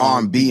R&B,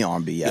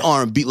 yeah.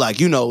 R&B, like,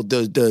 you know,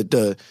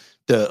 the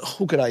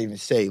who could I even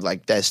say,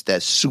 like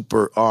that's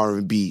super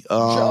R&B.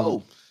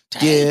 Joe,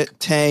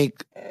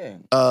 Tank,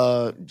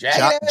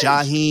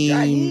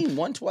 Jaheim,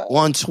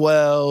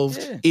 112.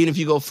 Yeah. Even if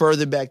you go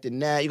further back than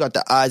that, you got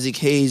the Isaac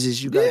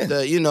Hayes, you got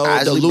the, you know,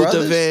 Isley the Luther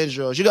Brothers.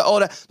 Vandross. You got all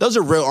that. Those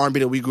are real R&B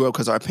that we grew up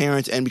because our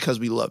parents and because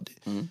we loved it.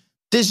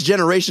 This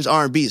generation's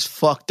R&B is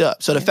fucked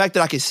up. So the fact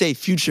that I can say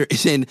Future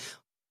is in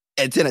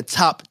a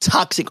top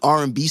toxic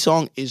R&B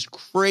song is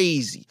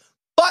crazy.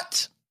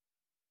 But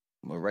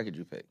what record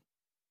you pick?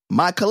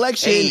 My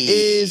Collection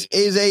is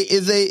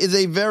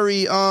a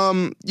very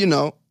you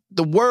know,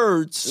 the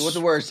words. What's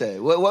the word say?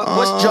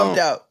 What's jumped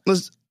out?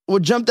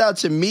 What jumped out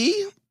to me?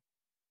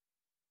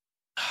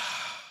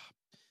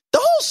 The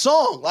whole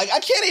song. Like,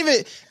 I can't even.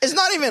 It's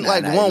not even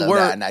one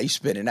word. Nah, you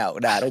spinning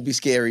out. Nah, don't be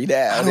scary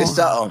now. It's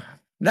something.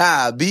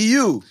 Nah, be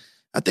you.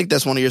 I think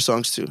that's one of your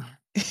songs too.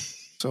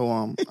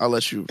 So I'll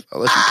let you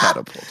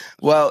catapult.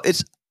 Well,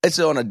 it's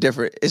on a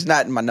different. It's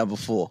not my number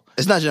 4.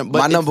 It's not but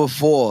my number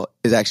 4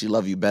 is actually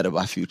 "Love You Better"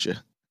 by Future.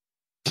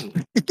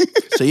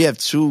 So you have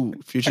 2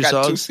 Future I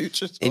got songs? 2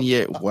 Future songs. And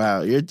you're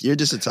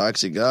just a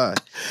toxic guy.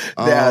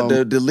 Now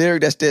the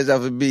lyric that stands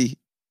out for me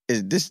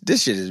is this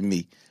shit is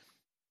me.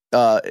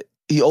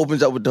 He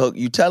opens up with the hook.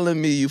 You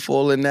telling me you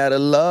falling out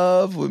of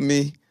love with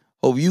me?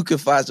 Hope you can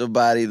find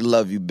somebody to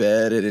love you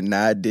better than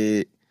I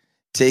did.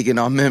 Taking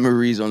our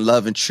memories on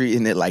love and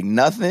treating it like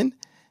nothing.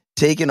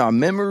 Taking our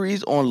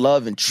memories on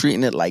love and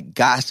treating it like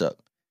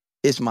gossip.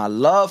 It's my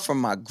love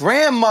from my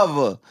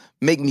grandmother.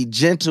 Make me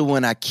gentle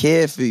when I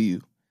care for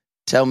you.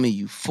 Tell me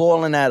you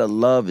falling out of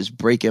love is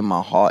breaking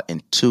my heart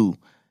in 2.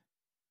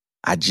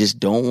 I just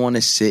don't want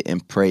to sit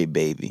and pray,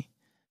 baby.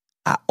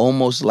 I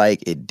almost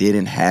like it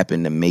didn't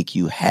happen to make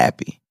you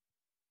happy.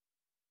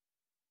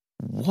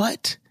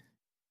 What?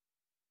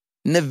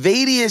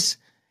 Nayvadius,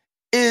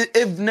 if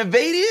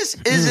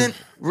Nayvadius isn't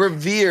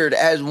revered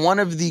as one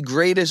of the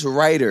greatest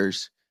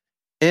writers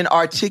and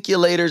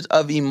articulators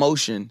of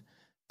emotion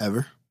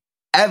ever,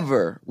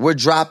 we're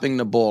dropping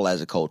the ball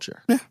as a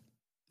culture. Yeah.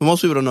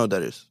 Most people don't know what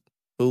that is.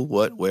 Who,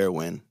 what, where,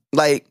 when.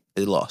 Like,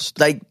 they lost.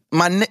 Like,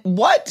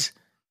 what?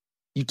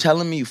 You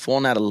telling me you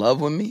falling out of love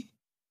with me?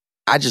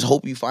 I just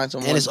hope you find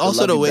someone. And it's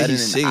also the way he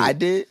sings. I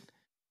did.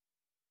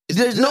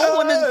 There's no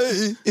one.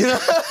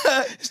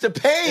 It's the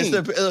pain.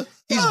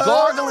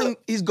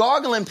 He's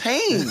gargling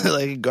pain.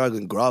 Like he's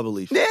gargling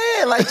grovelly.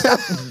 Yeah, like stop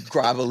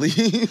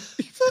grovelly.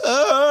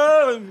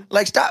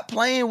 Like stop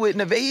playing with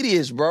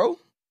Nayvadius, bro.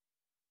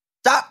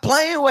 Stop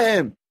playing with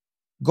him.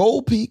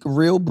 Gold Peak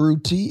Real Brew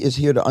Tea is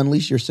here to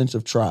unleash your sense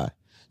of try,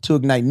 to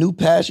ignite new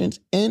passions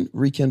and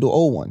rekindle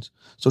old ones.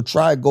 So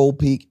try Gold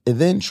Peak and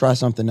then try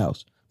something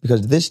else,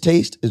 because this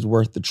taste is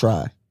worth the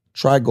try.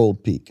 Try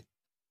Gold Peak.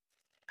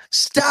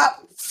 Stop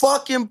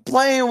fucking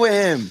playing with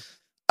him.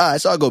 All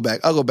right, so I'll go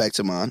back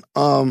to mine.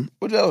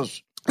 What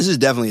else? This is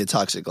definitely a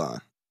toxic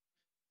line.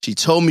 She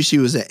told me she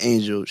was an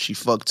angel. She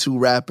fucked 2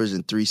 rappers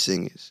and 3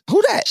 singers.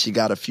 Who that? She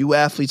got a few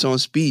athletes on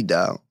speed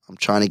dial. I'm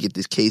trying to get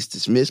this case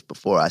dismissed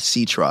before I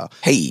see trial.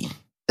 Hey.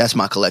 That's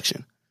my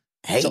collection.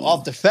 Hey. So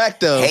off the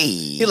fact of, hey.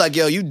 He like,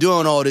 yo, you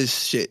doing all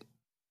this shit.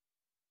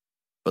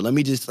 But let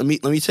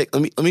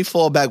me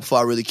fall back before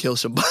I really kill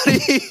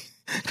somebody.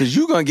 Because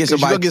you're going to get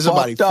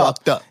somebody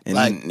fucked up. And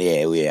like,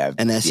 yeah.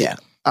 And that's it.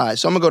 All right,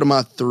 so I'm going to go to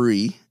my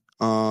 3.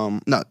 No,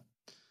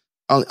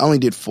 I only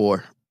did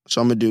 4. So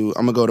I'm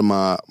gonna go to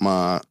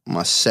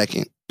my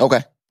second.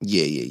 Okay.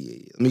 Yeah.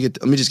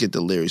 Let me just get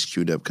the lyrics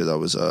queued up because I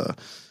was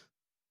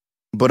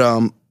But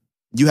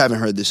you haven't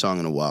heard this song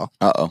in a while.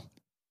 Uh-oh.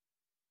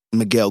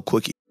 Miguel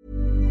Quickie.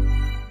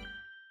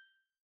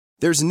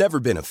 There's never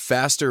been a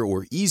faster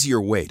or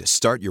easier way to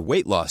start your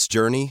weight loss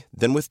journey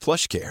than with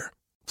PlushCare.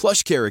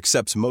 PlushCare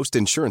accepts most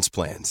insurance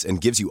plans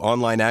and gives you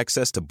online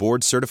access to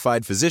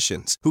board-certified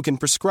physicians who can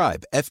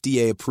prescribe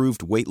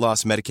FDA-approved weight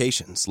loss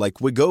medications like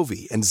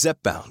Wegovy and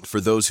Zepbound for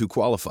those who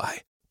qualify.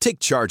 Take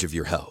charge of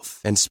your health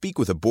and speak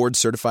with a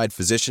board-certified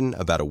physician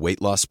about a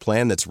weight loss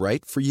plan that's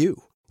right for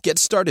you. Get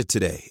started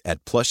today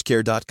at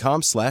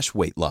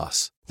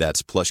plushcare.com/weightloss.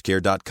 That's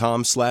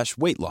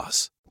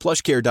plushcare.com/weightloss.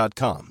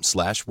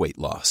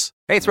 plushcare.com/weightloss.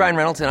 Hey, it's Ryan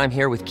Reynolds, and I'm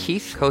here with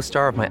Keith,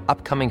 co-star of my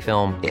upcoming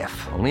film,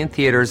 If, only in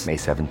theaters May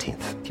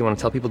 17th. Do you want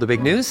to tell people the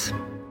big news?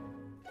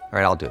 All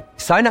right, I'll do it.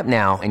 Sign up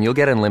now and you'll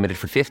get unlimited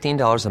for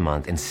 $15 a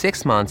month and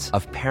 6 months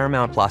of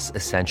Paramount Plus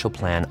Essential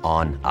Plan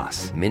on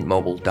us.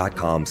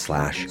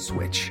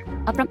 MintMobile.com/switch.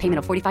 Upfront payment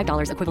of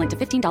 $45 equivalent to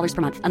 $15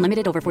 per month.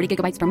 Unlimited over 40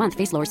 gigabytes per month.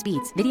 Face lower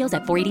speeds. Videos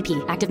at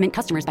 480p. Active Mint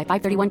customers by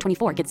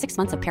 531.24 get 6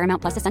 months of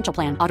Paramount Plus Essential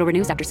Plan. Auto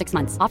renews after 6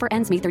 months. Offer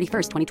ends May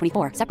 31st,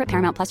 2024. Separate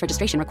Paramount Plus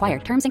registration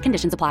required. Terms and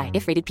conditions apply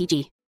if rated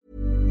PG.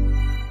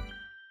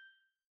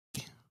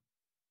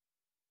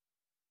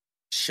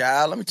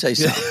 Child, let me tell you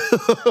something.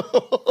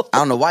 I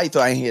don't know why you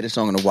thought I ain't hear this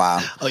song in a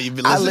while. Oh, you've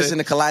been listening? I listen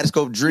to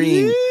Kaleidoscope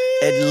Dream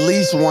at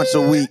least once a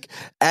week.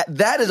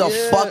 That is a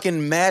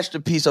fucking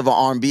masterpiece of an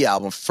R&B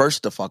album,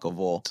 first of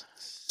all.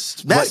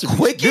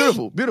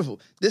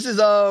 Beautiful. This is,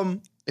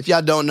 if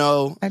y'all don't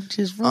know. I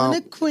just want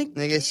a quick.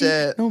 Nigga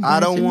said, I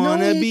don't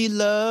want to be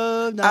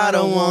loved. I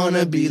don't want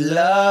to be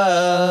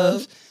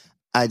loved.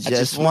 I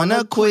just want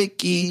a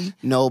quickie.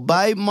 No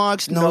bite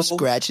marks, no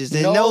scratches,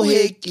 and no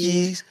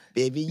hickeys.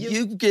 Baby,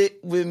 you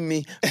get with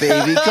me.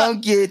 Baby, come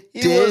get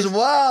this. He was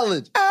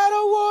wildin'. I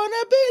don't want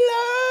to be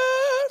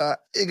loved.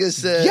 Nigga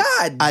said,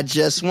 God. I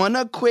just want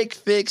a quick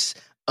fix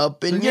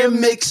up in your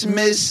mix,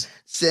 miss.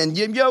 Send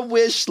him your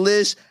wish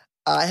list.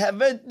 I have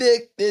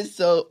addicted,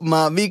 so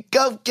mommy,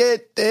 come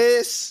get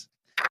this.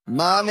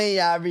 Mommy,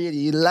 I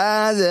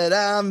realize that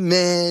I'm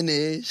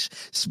mannish.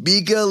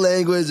 Speak a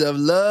language of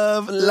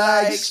love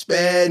like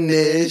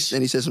Spanish.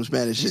 And he said some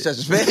Spanish shit. He said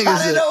some Spanish.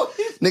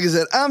 Nigga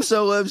said, I'm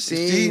so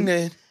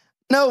obscene.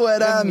 Know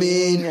what I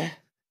mean?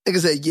 Nigga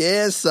said,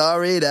 yeah,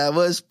 sorry, that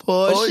was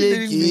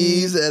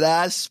Portuguese, that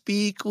I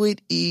speak with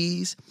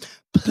ease.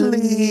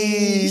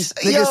 Please.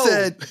 Nigga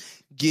said,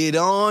 get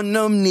on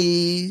them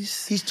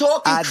knees. He's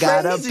talking I crazy.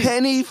 got a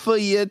penny for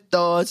your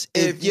thoughts,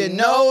 if you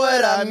know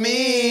what I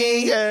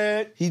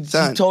mean. He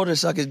told her to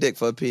suck his dick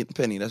for a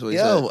penny. That's what he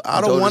said. Yo,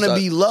 I don't want to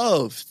be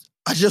loved.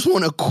 I just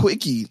want a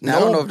quickie. Now, I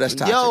don't know if that's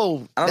toxic.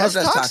 Yo, that's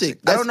toxic.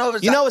 I don't know if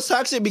it's toxic. You know it's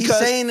toxic because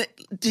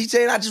he's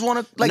saying I just want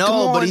to like. No, come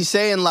on. but he's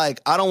saying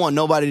like I don't want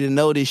nobody to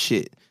know this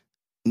shit.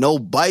 No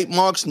bite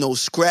marks, no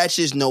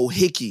scratches, no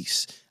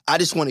hickeys. I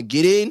just want to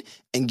get in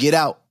and get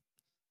out.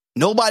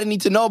 Nobody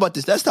needs to know about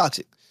this. That's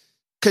toxic.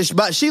 Cause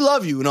she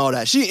love you and all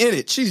that. She in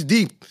it. She's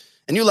deep.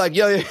 And you like,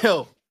 yo.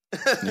 Why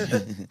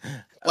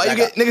you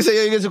get niggas say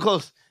yo, you get too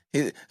close?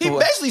 He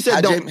basically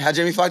said don't. How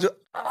Jamie Foxx?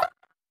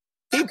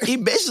 He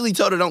basically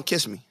told her don't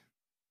kiss me.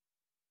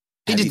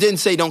 He just didn't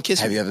say don't kiss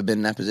me. Have you ever been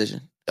in that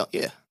position? Oh,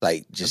 yeah.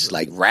 Like just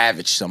like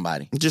ravage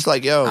somebody. Just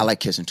like yo. I like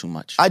kissing too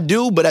much. I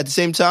do, but at the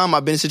same time,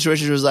 I've been in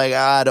situations where it's like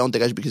I don't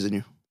think I should be kissing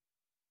you.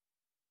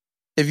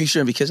 If you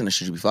shouldn't be kissing her,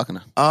 should you be fucking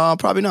her?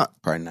 Probably not.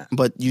 Probably not.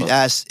 But you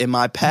asked in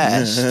my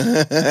past,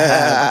 have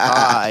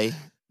I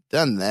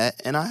done that?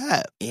 And I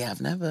have. Yeah,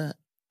 I've never.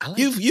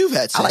 You've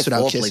had sex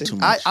without kissing. Too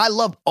much. I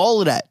love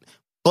all of that,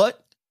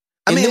 but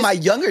I mean, in my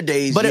younger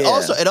days, but yeah.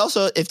 it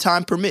also if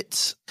time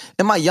permits.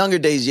 In my younger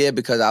days, yeah,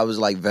 because I was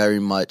like very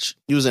much.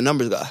 You was a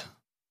numbers guy.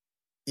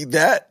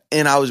 That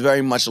and I was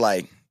very much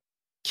like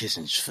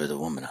kissing's for the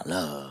woman I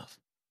love.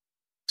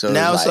 So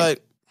now it's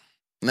like.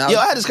 Now,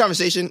 I had this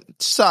conversation,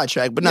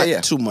 sidetrack, but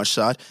not too much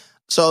side.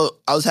 So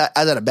I was at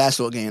a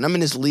basketball game. I'm in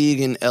this league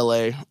in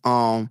LA.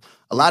 A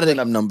lot of the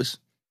numbers.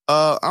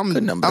 I'm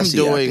doing. I see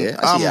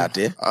you out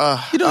there.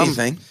 You do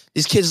anything.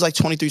 These kids are like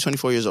 23,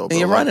 24 years old. Bro, and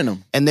you're running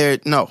them. And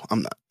no,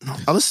 I'm not. No.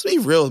 Let's be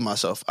real with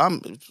myself.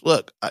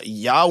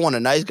 Y'all want a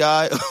nice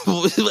guy.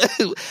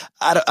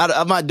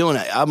 I'm not doing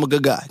that. I'm a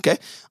good guy. Okay.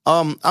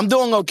 I'm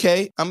doing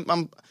okay.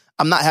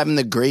 I'm not having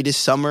the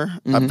greatest summer.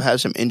 Mm-hmm. I've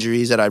had some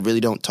injuries that I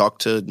really don't talk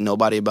to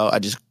nobody about. I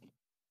just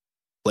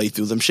play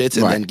through them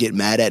shits and then get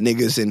mad at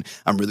niggas and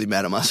I'm really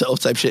mad at myself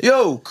type shit.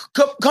 Yo,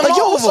 come like,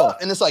 over. What's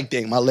up? And it's like,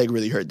 dang, my leg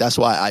really hurt. That's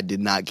why I did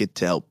not get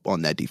to help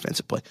on that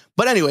defensive play.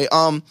 But anyway,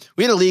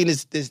 we in the league and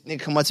this nigga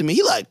come up to me.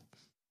 He like,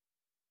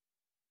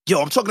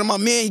 yo, I'm talking to my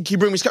man. He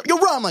bring me Scott. Yo,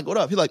 Ron, I'm like, what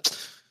up? He like,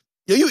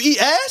 yo, you eat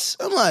ass?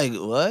 I'm like,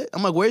 what?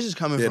 I'm like, where's this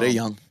coming from? Yeah, they're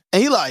young.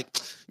 And he like,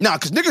 nah,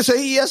 because niggas say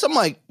he eat ass. I'm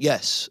like,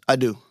 yes, I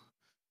do.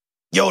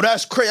 Yo,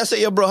 that's crazy. I said,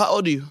 yo, bro, how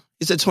old are you?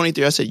 He said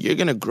 23. I said, you're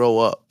going to grow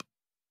up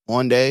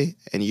one day,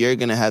 and you're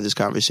gonna have this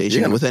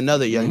conversation with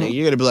another young nigga.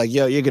 You're gonna be like,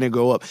 yo, you're gonna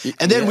grow up.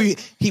 And then we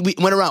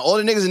went around all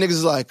the niggas, and niggas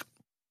is like,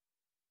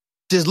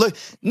 just look.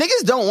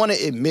 Niggas don't want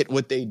to admit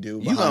what they do.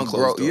 You're gonna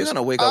grow. You're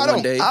gonna wake up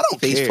one day,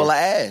 face full of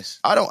ass.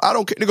 I don't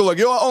care. Nigga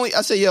like,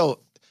 I say, yo,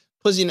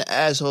 pussy in the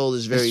asshole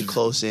is very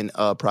close in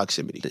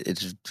proximity.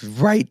 It's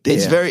right there.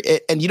 It's very,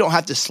 and you don't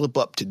have to slip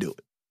up to do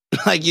it.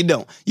 Like you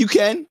don't. You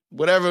can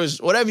whatever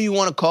you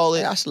want to call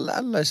it.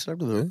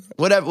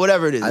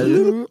 Whatever it is.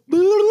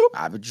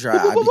 I be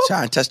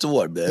trying to test the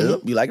water.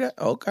 You like that?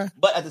 Okay.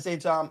 But at the same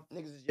time,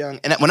 niggas is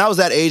young. And when I was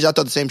that age, I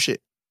thought the same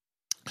shit.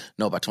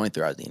 No, by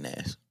 23, I was eating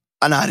ass.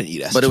 I know I didn't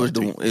eat ass. But it was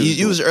the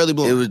you was early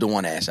bloomer. It was the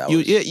one ass I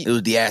was. It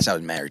was the ass I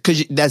was married to.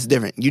 Because that's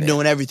different. You're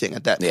doing everything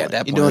at that point. Yeah, at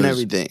that point. You're doing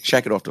everything.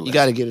 Check it off the list. You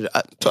got to get it.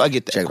 I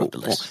get that. Check it off the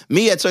list.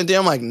 Me at 23,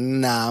 I'm like,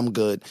 nah, I'm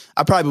good.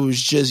 I probably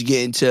was just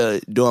getting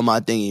to doing my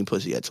thing eating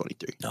pussy at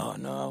 23. No,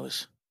 I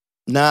was.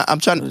 Nah, I'm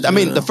trying.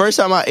 The first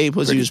time I ate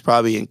pussy was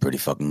probably in pretty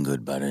fucking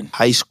good by then.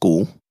 High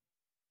school.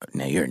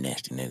 Now you're a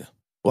nasty nigga.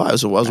 Well, I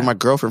was with my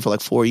girlfriend for like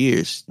 4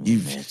 years.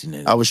 Nasty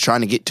nigga. I was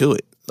trying to get to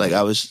it. Like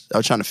I was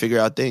trying to figure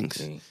out things.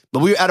 But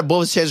we were at a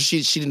both chance.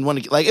 She didn't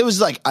want to. Like it was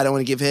like I don't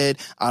want to give head.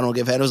 I don't want to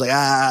give head. It was like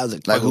I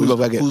was like who's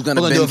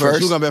gonna do it first?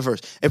 Who's gonna be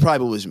first? It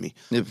probably was me.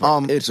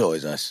 It's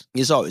always us.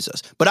 It's always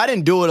us. But I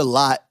didn't do it a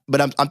lot.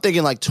 But I'm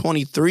thinking like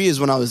 23 is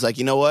when I was like,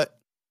 you know what?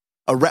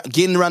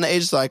 Getting around the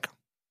age, it's like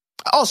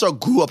I also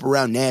grew up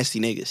around nasty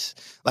niggas,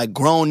 like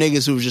grown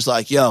niggas who was just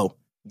like, yo,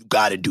 you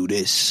got to do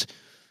this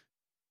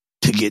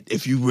to get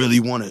if you really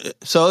want to.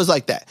 So it was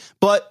like that.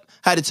 But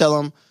I had to tell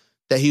him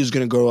that he was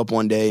going to grow up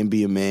one day and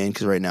be a man,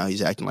 because right now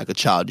he's acting like a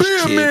childish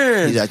kid.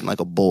 Man. He's acting like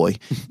a boy.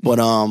 But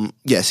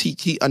yes,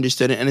 he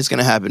understood it, and it's going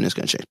to happen. It's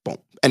going to change. Boom.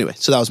 Anyway,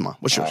 so that was mine.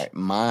 What's yours? All right,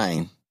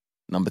 mine,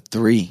 number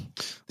 3.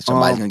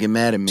 Somebody's going to get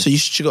mad at me. So you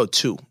should go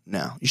 2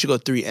 now. You should go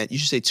 3, and you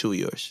should say 2 of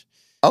yours.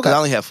 Okay. I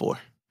only have 4,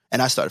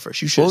 and I started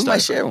first. You should. Well, we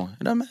might share one.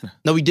 It doesn't matter.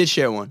 No, we did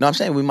share one. No, I'm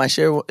saying we might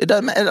share one. It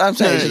doesn't matter. I'm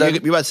saying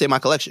you're about to say my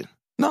collection.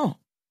 No,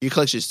 your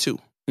collection is 2.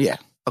 Yeah.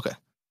 Okay.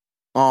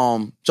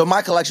 So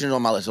my collection is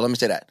on my list. So let me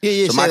say that.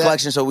 Yeah. So my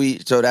collection. So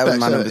that was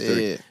my number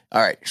 3. Yeah.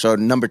 All right. So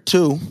number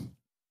 2,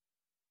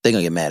 they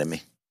gonna get mad at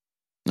me.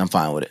 I'm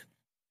fine with it.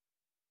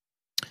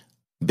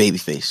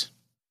 Babyface.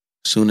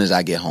 Soon as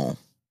I get home.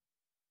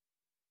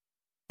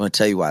 I'm gonna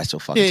tell you why it's so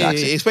fucking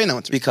toxic. Yeah. Explain that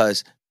one to me.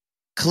 Because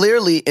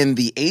clearly in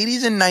the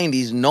 80s and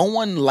 90s, no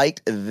one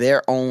liked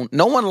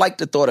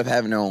the thought of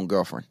having their own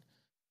girlfriend.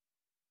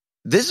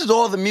 This is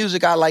all the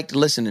music I liked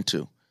listening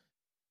to.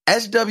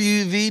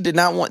 SWV did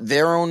not want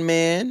their own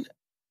man.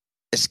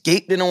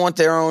 Escape didn't want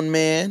their own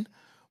man.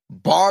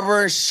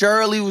 Barbara and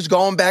Shirley was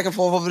going back and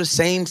forth over the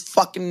same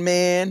fucking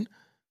man.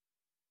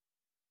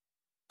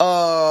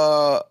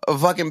 A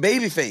fucking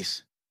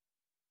Babyface.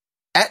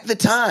 At the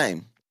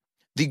time,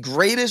 the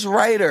greatest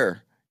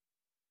writer,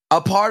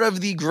 a part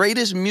of the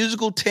greatest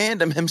musical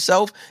tandem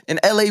himself, and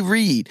L.A.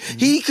 Reid. Mm-hmm.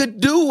 He could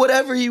do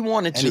whatever he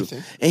wanted to.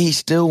 Anything. And he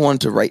still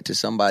wanted to write to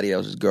somebody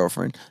else's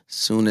girlfriend as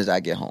soon as I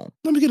get home.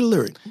 Let me get a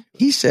lyric.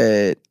 He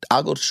said,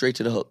 I'll go straight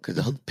to the hook because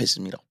the hook pisses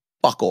me the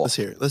fuck off.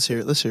 Let's hear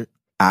it.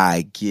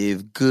 I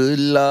give good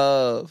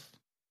love.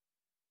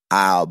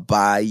 I'll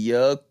buy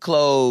your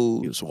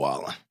clothes. He was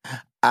wildin'.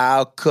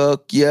 I'll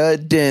cook your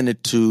dinner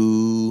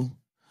too.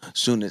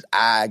 Soon as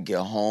I get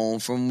home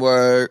from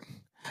work,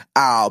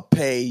 I'll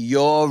pay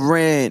your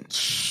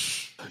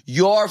rent.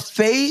 Your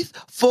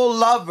faithful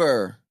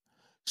lover.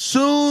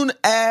 Soon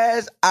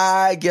as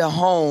I get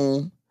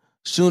home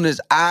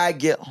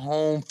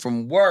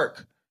from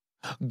work,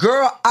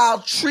 girl,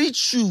 I'll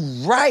treat you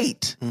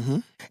right. Mm-hmm.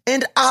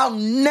 And I'll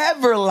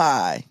never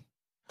lie.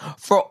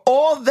 For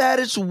all that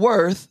it's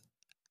worth,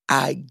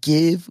 I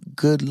give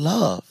good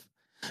love.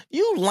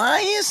 You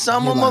lying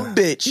son of a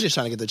bitch. You just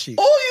trying to get the cheek.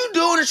 All you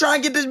doing is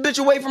trying to get this bitch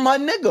away from her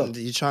nigga.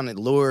 You trying to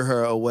lure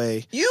her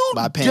away you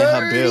by paying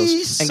her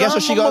bills. And guess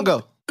where she gonna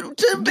go? To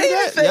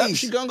Babyface. Yep,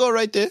 she gonna go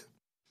right there.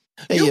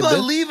 You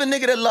gonna leave a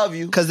nigga that love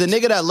you. Because the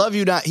nigga that love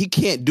you, he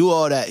can't do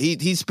all that.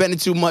 He's spending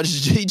too much.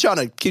 He trying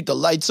to keep the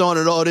lights on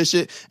and all this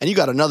shit. And you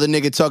got another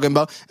nigga talking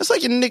about, it's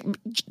like your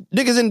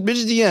niggas in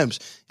bitches DMs.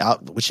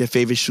 What's your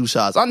favorite shoe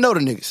size? I know the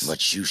niggas. What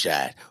shoe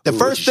size? The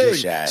first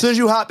thing, as soon as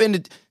you hop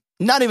into,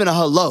 not even a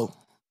hello.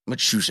 What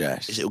shoe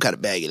size? He said, what kind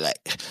of bag you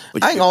like?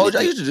 I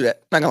used to do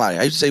that. Not gonna lie.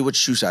 I used to say, what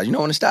shoe size? You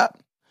know when to stop?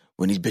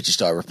 When these bitches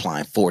start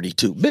replying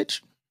 42.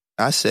 Bitch.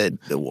 I said,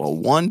 a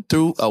 1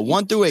 through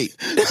 8.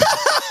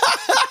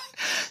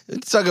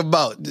 Talk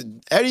about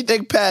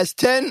anything past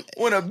 10,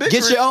 when a bitch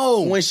get your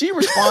own. When she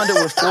responded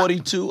with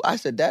 42, I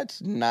said,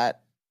 that's not...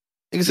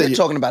 You're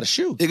talking about a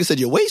shoe. Nigga said,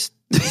 your waist?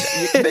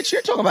 Bitch,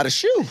 you're talking about a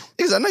shoe.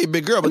 Nigga said, I know you're a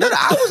big girl, but...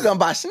 I was gonna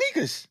buy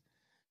sneakers.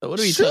 So what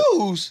are you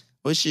shoes?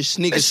 What's your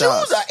sneaker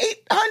size? Shoes are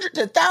 $800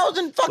 to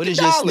 $1,000 fucking What is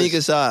your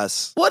sneaker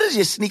size? What is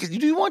your sneakers?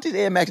 Do you want these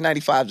Air Max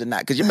 95s or not?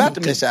 Because you're about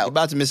to miss out. You're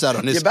about to miss out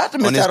on this. You're about to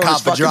miss out on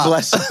this fucking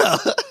blessing.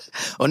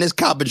 On this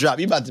copper drop.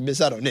 You're about to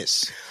miss out on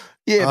this.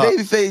 Yeah,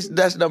 Babyface,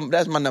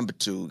 that's my number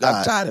 2.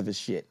 I'm tired of his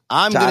shit.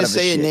 I'm going to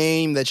say a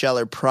name that y'all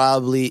are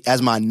probably,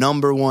 as my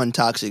number 1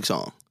 toxic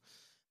song.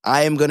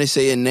 I am going to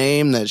say a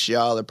name that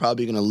y'all are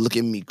probably going to look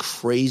at me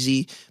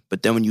crazy,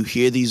 but then when you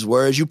hear these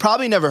words, you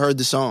probably never heard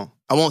the song.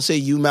 I won't say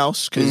you,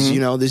 Mouse, because, you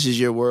know, this is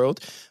your world,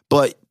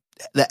 but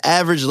the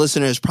average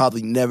listener has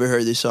probably never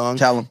heard this song.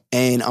 Tell them.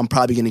 And I'm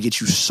probably going to get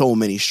you so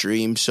many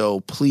streams, so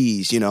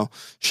please, you know,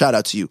 shout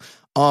out to you.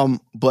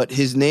 But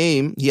his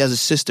name, he has a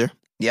sister.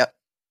 Yep.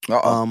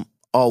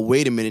 Oh,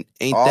 wait a minute.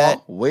 Ain't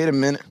that wait a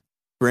minute.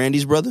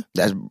 Brandy's brother?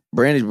 That's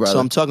Brandy's brother. So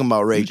I'm talking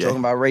about Ray J.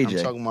 I'm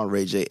talking about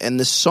Ray J. And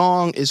the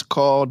song is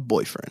called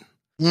Boyfriend.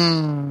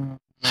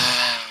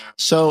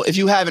 So if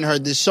you haven't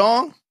heard this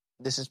song,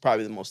 this is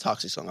probably the most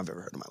toxic song I've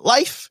ever heard in my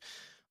life.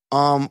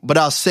 But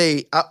I'll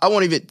say, I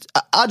won't even,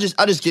 I'll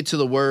just get to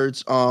the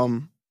words.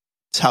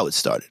 It's how it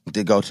started.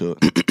 To go to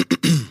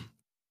it.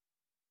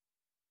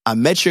 I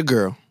met your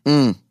girl.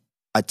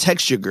 I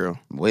text your girl.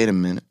 Wait a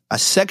minute. I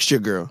sext your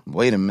girl.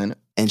 Wait a minute.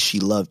 And she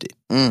loved it.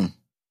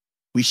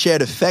 We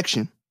shared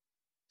affection,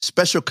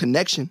 special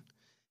connection,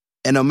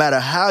 and no matter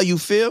how you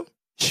feel,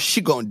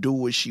 she gonna do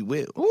what she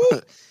will.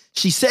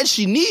 She said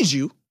she needs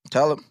you.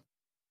 Tell him.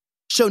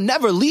 She'll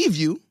never leave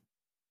you.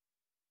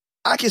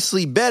 I can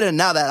sleep better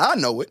now that I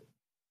know it.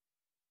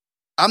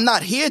 I'm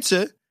not here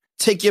to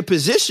take your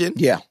position.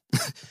 Yeah.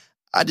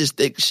 I just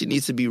think she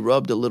needs to be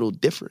rubbed a little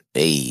different.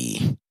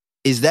 Hey.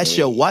 Is that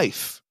your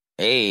wife?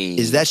 Hey.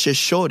 Is that your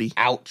shorty?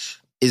 Ouch.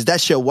 Is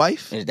that your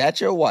wife? Is that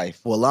your wife?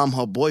 Well, I'm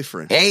her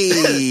boyfriend. Hey.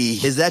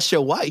 Is that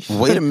your wife?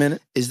 Wait a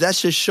minute. Is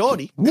that your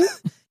shorty?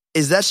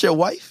 Is that your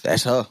wife?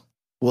 That's her.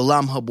 Well,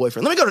 I'm her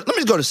boyfriend. Let me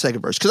just go to the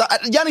second verse because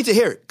y'all need to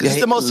hear it because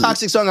it's the most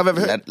toxic song I've ever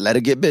heard. Let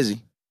it get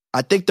busy.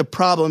 I think the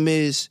problem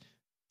is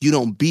you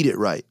don't beat it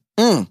right.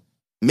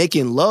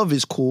 Making love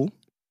is cool.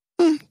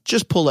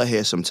 Just pull her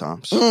hair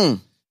sometimes.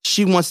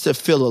 She wants to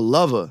feel a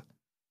lover,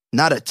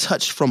 not a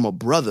touch from a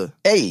brother.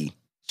 Hey.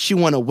 She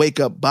want to wake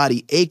up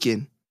body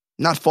aching,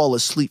 not fall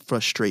asleep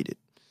frustrated.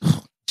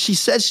 She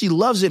said she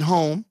loves it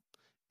home.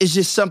 It's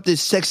just something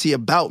sexy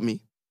about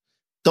me.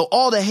 Though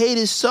all the hate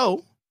is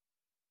so,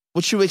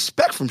 what you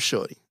expect from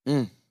shorty.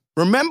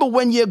 Remember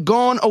when you're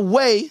gone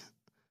away,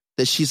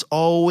 that she's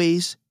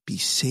always be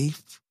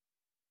safe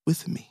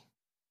with me.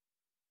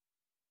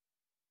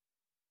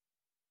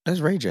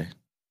 That's Ray J.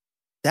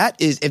 That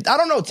is, if I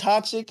don't know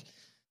toxic,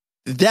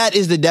 that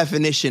is the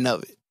definition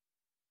of it.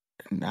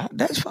 Nah,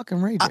 that's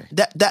fucking Ray J.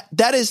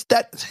 That is.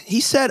 He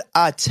said,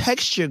 I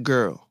text your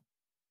girl.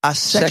 I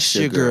sext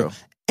your girl.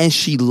 And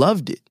she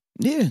loved it.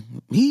 Yeah.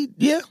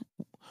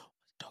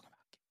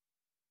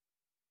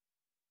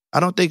 I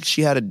don't think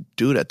she had a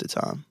dude at the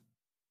time.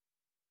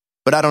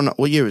 But I don't know.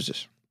 What year is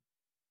this?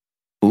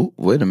 Ooh,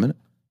 wait a minute.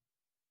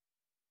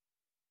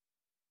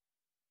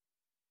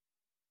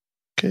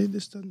 Okay,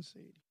 this doesn't say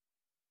it.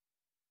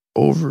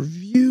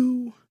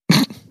 Overview.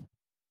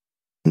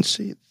 Let's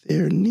see it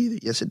there neither.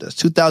 Yes, it does.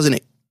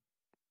 2008.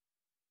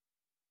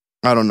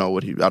 I don't know.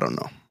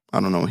 I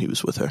don't know when he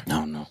was with her. I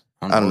don't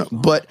know.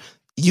 But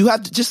you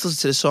have to just listen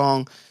to the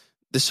song.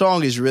 The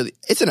song is really,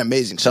 it's an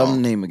amazing song. Tell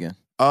him the name again.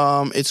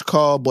 It's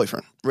called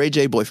Boyfriend. Ray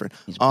J Boyfriend.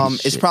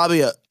 It's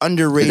probably a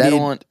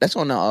underrated. That's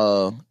on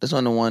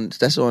the one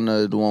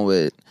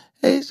with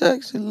Hey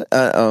Sexy.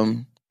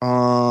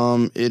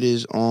 It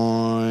is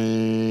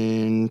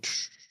on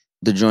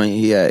the joint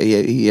he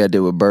had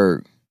there with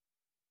Berg.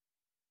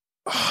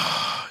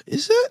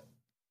 Is it?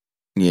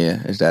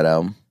 Yeah, it's that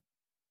album.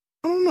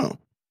 I don't know.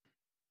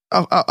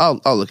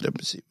 I'll look it up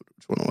and see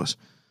which one it was.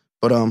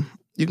 But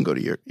you can go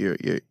to your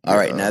all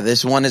right, now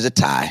this one is a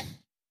tie.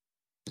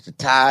 It's a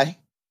tie.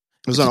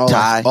 It's on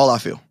all I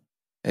feel.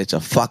 It's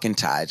a fucking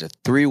tie. It's a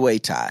three-way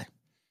tie.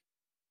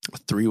 A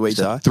three-way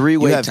tie?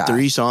 Three-way tie. You have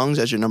 3 songs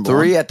as your number 3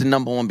 one? 3 at the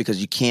number 1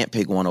 because you can't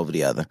pick one over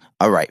the other.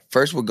 All right.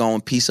 First, we're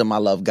going Piece of My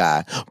Love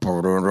Guy.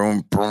 Oh,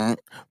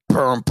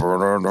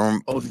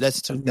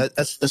 that's a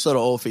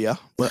little old for you.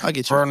 Well, I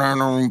get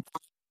you.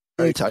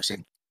 Very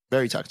toxic.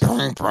 Very toxic.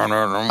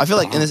 I feel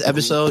like in this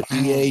episode,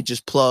 EA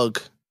just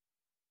plug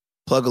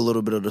a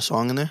little bit of the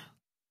song in there.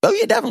 Oh,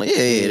 yeah, definitely.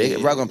 Yeah.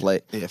 We're going to play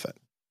it. Yeah, fact.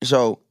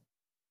 So,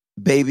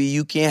 baby,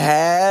 you can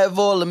have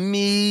all of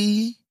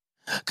me,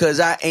 'cause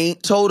I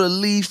ain't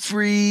totally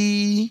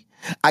free.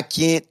 I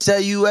can't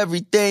tell you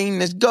everything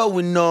that's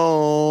going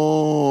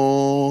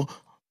on.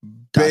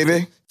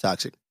 Baby.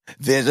 Toxic.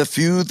 There's a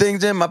few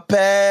things in my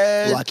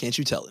past. Why can't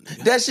you tell it,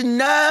 nigga? That should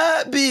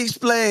not be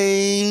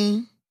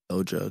explained.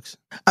 No drugs.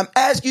 I'm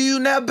asking you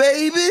now,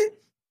 baby.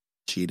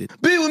 Cheated.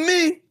 Be with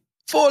me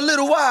for a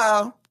little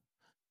while.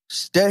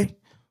 Stay.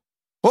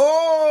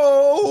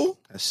 Oh.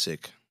 That's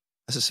sick.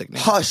 That's a sick nigga.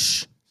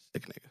 Hush.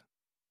 Sick nigga.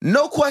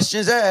 No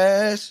questions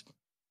asked.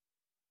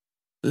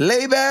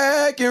 Lay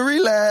back and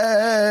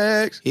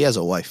relax. He has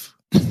a wife.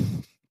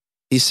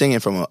 He's singing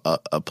from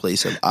a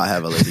place of I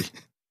have a lady.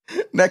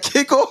 Now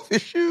kick off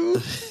your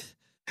shoes.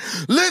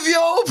 Live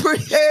your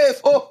pretty hair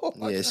for.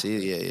 Yeah,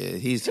 see, yeah.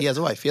 He has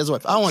a wife. He has a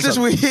wife. I don't want to.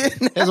 Since we here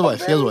now, he has a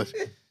wife. He has a wife.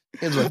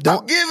 He has a wife.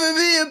 Don't give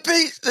me a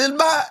piece of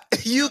my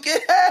you can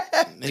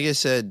have. Nigga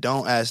said,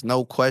 don't ask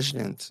no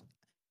questions.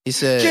 He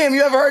said, Cam,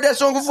 you ever heard that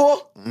song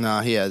before? No,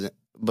 he hasn't.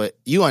 But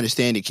you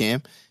understand it,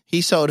 Cam.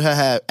 He told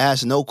her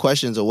ask no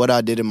questions of what I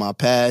did in my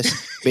past.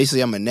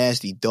 Basically, I'm a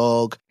nasty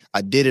dog.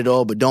 I did it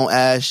all, but don't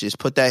ask. Just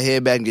put that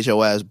head back and get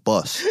your ass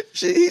bust.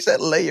 He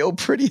said, lay your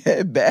pretty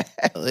head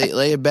back.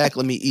 Lay it back,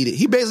 let me eat it.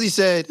 He basically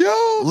said,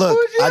 Yo, look,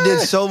 I did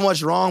so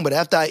much wrong, but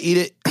after I eat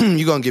it,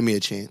 you're going to give me a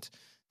chance.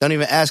 Don't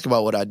even ask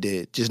about what I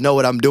did. Just know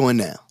what I'm doing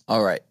now.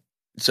 All right.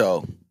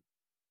 So,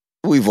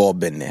 we've all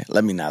been there.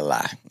 Let me not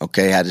lie.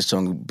 Okay? I had this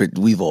song, but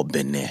we've all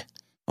been there.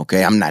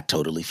 Okay? I'm not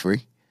totally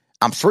free.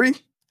 I'm free.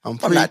 I'm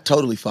not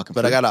totally fucking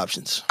free. But I got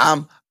options.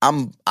 I'm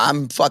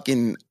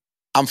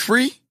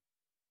free,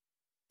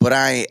 but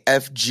I ain't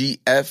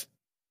FGF.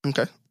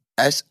 Okay.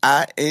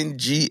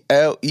 SINGLE,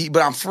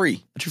 but I'm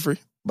free. But you free?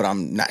 But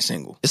I'm not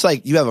single. It's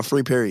like you have a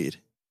free period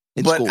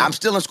in but school. I'm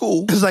still in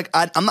school. It's like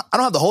I don't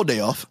have the whole day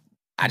off.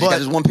 I just got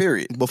this one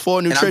period.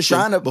 Before nutrition,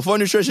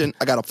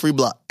 I got a free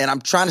block. And I'm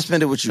trying to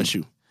spend it with you. That's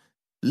you.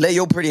 Lay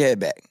your pretty head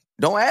back.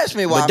 Don't ask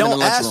me why I'm in the lunchroom.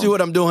 Don't ask me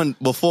what I'm doing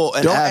before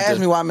and don't after. Ask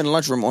me why I'm in the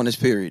lunchroom on this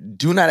period.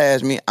 Do not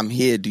ask me. I'm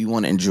here. Do you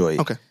want to enjoy it?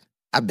 Okay.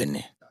 I've been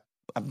there.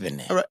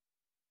 All right.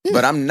 Yeah.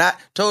 But I'm not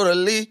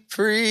totally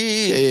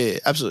free. Yeah,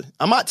 absolutely.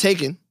 I'm not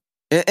taking.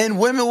 And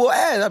women will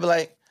ask. I'll be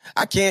like,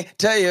 I can't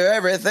tell you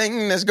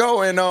everything that's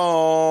going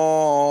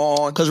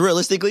on. Because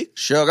realistically,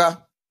 sugar,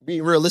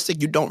 being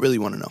realistic, you don't really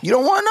want to know. You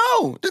don't want to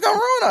know. It's going to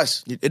ruin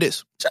us. It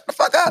is. Shut the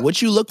fuck up.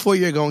 What you look for,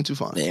 you're going to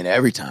find. And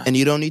every time. And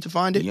you don't need to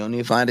find it. You don't need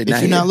to find it. If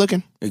you're not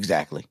looking.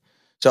 Exactly.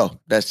 So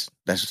that's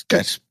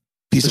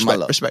piece of my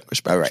love.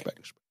 Respect. All right.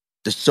 Respect.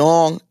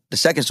 The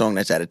second song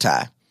that's at a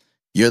tie,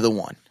 You're the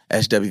One.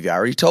 SWV. I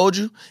already told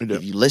you.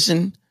 If you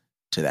listen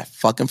to that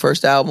fucking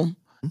first album,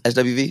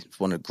 SWV, it's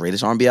one of the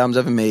greatest R&B albums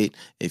ever made.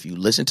 If you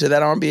listen to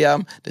that R&B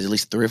album, there's at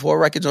least 3 or 4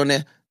 records on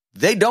there.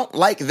 They don't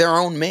like their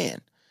own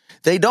man.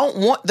 They don't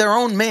want their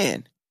own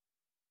man.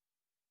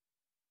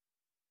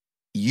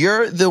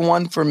 You're the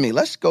one for me.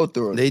 Let's go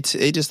through it.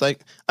 They just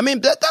like, I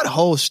mean, that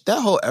whole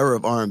era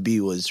of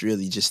R&B was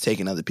really just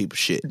taking other people's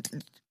shit.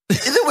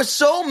 There were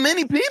so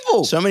many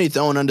people. So many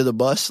thrown under the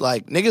bus.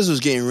 Like, niggas was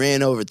getting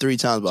ran over 3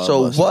 times by a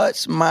bus. So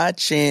what's my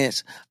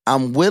chance?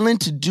 I'm willing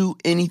to do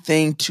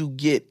anything to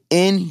get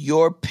in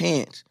your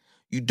pants.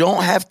 You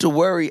don't have to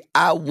worry.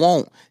 I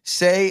won't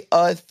say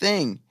a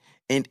thing.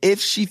 And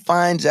if she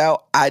finds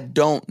out, I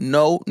don't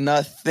know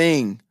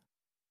nothing.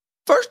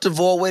 First of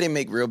all, where they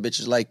make real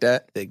bitches like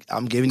that?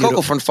 I'm giving Coco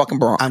you from the fucking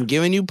Bronx. I'm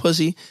giving you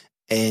pussy.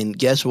 And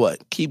guess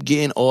what? Keep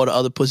getting all the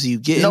other pussy you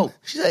get. No,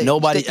 she's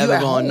nobody ever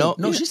gonna know.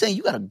 No, she's saying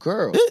you got a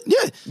girl.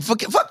 Yeah.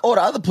 Fuck all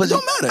the other pussy. It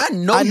don't matter. I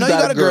know you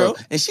got a girl.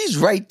 And she's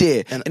right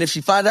there. And if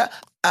she finds out,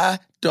 I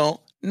don't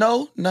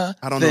know nothing.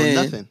 I don't know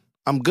nothing.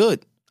 I'm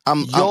good.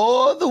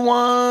 You're the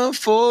one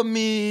for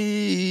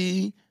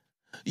me.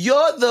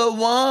 You're the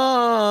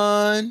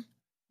one.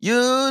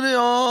 You're the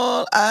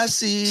all I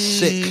see.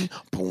 Sick.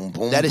 Boom,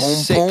 boom, that is boom,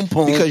 sick. Boom,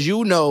 boom. Because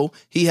you know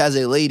he has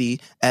a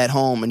lady at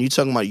home and you're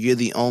talking about you're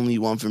the only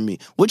one for me.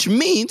 Which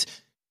means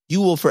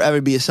you will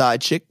forever be a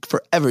side chick.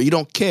 Forever. You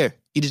don't care.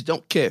 You just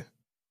don't care.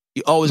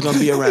 You're always going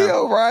to be around.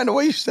 Yo, Ryan, the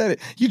way you said it,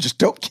 you just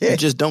don't care. You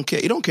just don't care.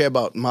 You don't care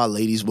about my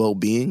lady's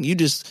well-being.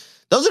 Those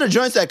are the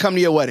joints that come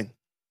to your wedding.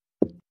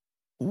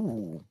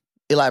 Ooh.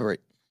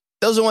 Elaborate.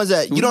 Those are the ones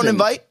that you don't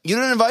invite,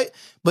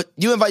 but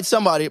you invite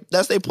somebody,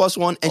 that's their plus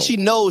one, and she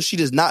knows she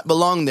does not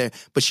belong there,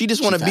 but she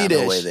just want to be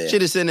there. She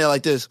just sitting there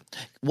like this.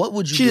 What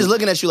would you She just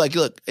looking at you like,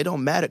 look, it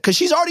don't matter. Because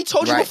she's already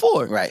told you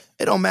before. Right.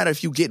 It don't matter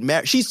if you get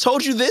married. She's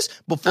told you this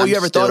before you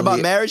ever thought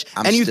about marriage,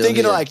 and you're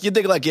thinking like,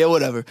 yeah,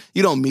 whatever.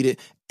 You don't meet it.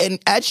 And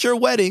at your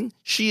wedding,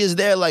 she is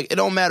there like, it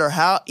don't matter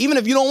how, even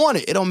if you don't want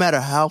it don't matter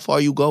how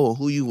far you go or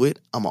who you with,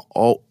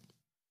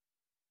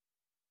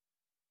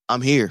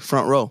 I'm here,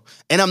 front row.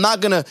 And I'm not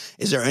gonna,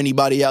 is there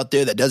anybody out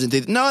there that doesn't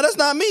think, no, that's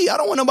not me. I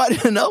don't want nobody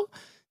to know.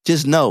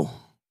 Just know.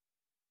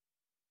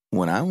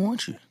 When I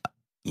want you,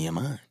 you're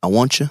mine. I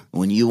want you.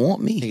 When you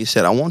want me. Like you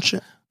said, I want you.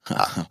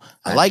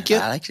 I like you,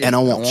 and I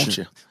want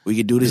you. We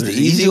can do this the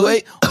easy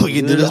way, or we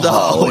can do this the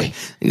hard way.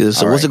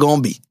 So what's it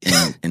gonna be?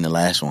 And the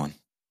last one,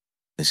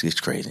 this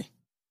gets crazy.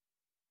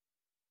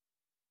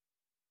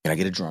 Can I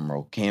get a drum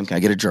roll? Cam, can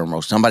I get a drum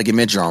roll? Somebody give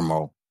me a drum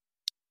roll.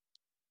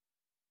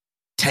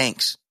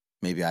 Tanks.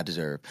 Maybe I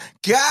deserve.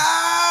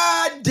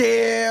 God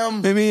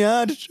damn. Maybe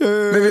I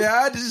deserve. Maybe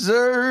I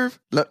deserve.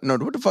 No,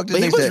 what the fuck did But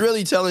this he nigga was say?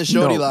 really telling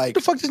Shorty like. What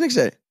the fuck did this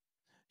nigga say?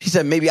 He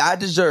said, maybe I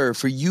deserve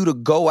for you to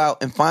go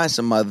out and find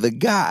some other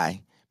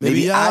guy.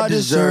 Maybe I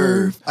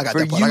deserve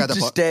for you to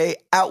stay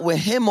out with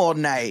him all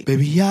night.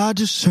 Baby, I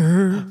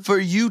deserve for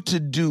you to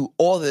do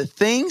all the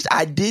things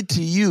I did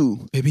to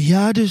you. Baby,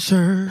 I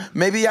deserve.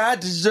 Maybe I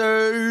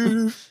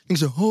deserve. He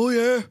said, for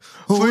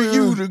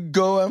you to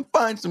go and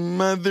find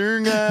some other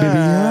guy. Baby,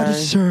 I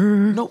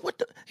deserve. No, what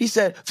the? He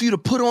said, for you to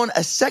put on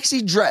a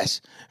sexy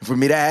dress. And for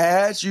me to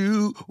ask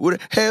you, what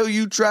the hell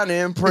you trying to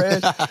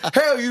impress?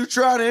 Hell you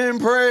trying to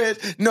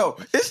impress? No,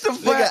 it's the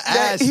fact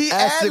that he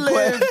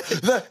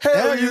ad-libbed. The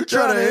hell you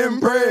trying to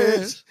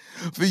impress?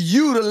 For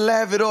you to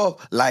laugh it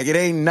off like it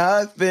ain't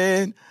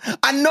nothing.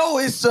 I know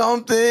it's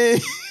something.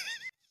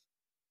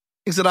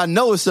 He said, I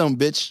know it's something,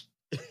 bitch.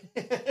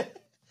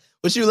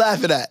 What you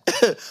laughing at?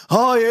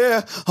 Oh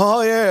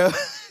yeah.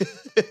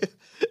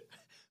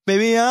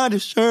 Maybe I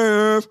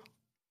deserve.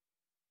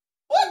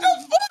 What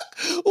the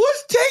fuck?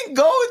 What's Tank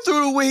going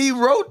through when he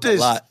wrote this?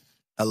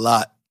 A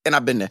lot. And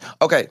I've been there.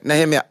 Okay, now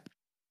hear me out.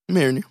 I'm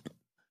hearing you.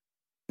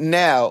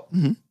 Now,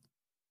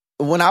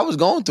 when I was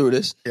going through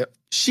this,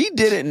 she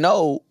didn't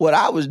know what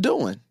I was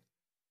doing.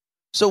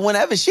 So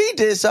whenever she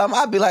did something,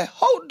 I'd be like,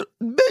 hold,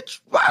 bitch,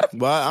 why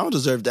I don't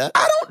deserve that.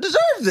 I don't deserve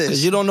this.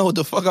 Because you don't know what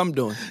the fuck I'm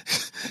doing.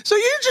 So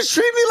you just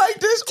treat me like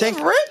this?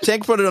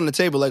 Tank put it on the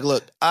table like,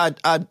 look,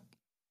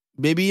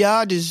 baby,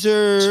 I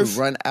deserve to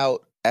run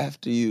out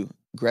after you,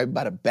 grab you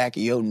by the back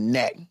of your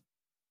neck.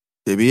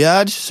 Baby,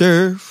 I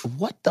deserve.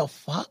 What the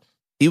fuck?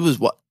 He was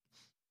what?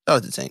 That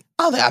was the Tank.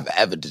 I don't think I've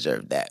ever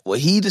deserved that. What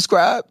he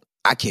described,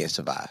 I can't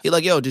survive. He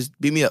like, yo, just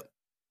beat me up.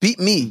 Beat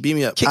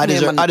me up. I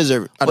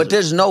deserve it. But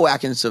there's no way I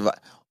can survive.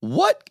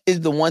 What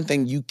is the one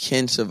thing you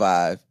can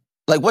survive?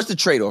 Like, what's the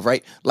trade-off,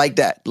 right? Like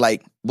that.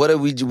 Like, what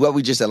we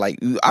just said, like,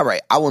 all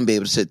right, I wouldn't be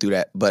able to sit through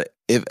that. But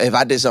if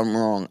I did something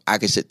wrong, I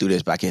could sit through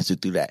this, but I can't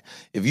sit through that.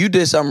 If you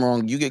did something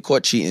wrong, you get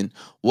caught cheating,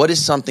 what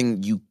is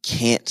something you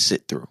can't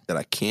sit through? That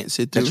I can't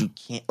sit through? That you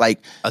can't,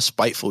 like. A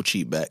spiteful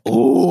cheat back.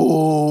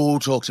 Oh,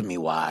 talk to me.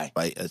 Why?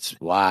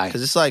 Why?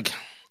 Because it's like,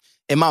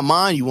 in my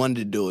mind, you wanted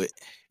to do it.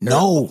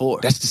 No,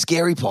 that's the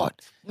scary part.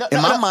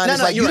 In my mind,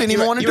 it's like you didn't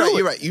even want to do it.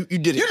 You're right. You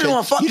did it. You didn't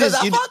want to fuck because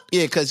I fucked?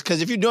 Yeah, because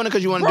if you're doing it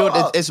because you want to do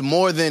it,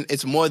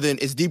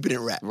 it's deeper than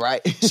rap.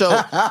 Right.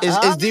 So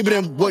it's deeper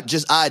than what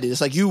just I did.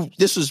 It's like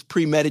this was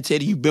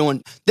premeditated.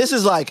 This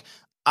is like,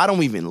 I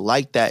don't even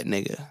like that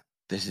nigga.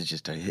 This is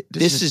just a hit. I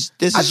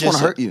just want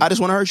to hurt you. I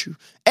just want to hurt you.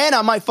 And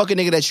I might fuck a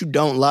nigga that you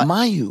don't like.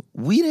 Mind you,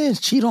 we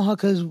didn't cheat on her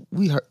because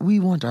we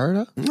want to hurt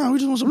her. No, we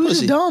just want some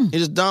pussy. Just dumb. It's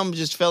just dumb,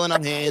 just fell in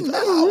our hands.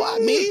 Why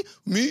me?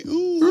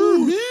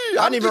 Ooh, me.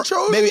 I don't even,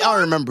 maybe I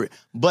don't remember it.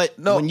 But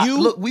no, when you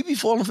look, we be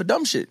falling for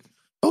dumb shit.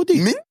 Oh,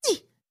 dude. Me?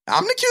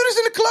 I'm the cutest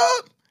in the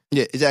club.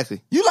 Yeah,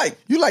 exactly. You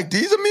like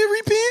these are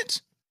me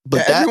pants?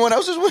 But everyone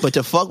else is with. But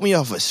to fuck me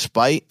off of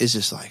spite is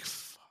just like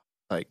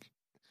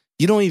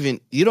you don't even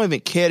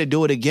care to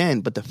do it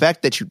again. But the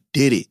fact that you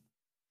did it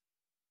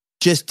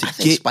just to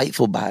get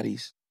spiteful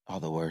bodies are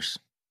the worst.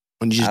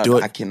 When you just do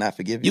it, I cannot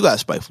forgive you. You got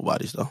spiteful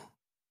bodies though.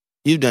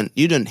 You've done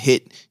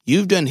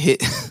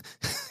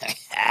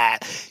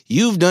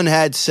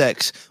had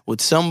sex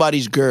with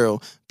somebody's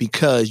girl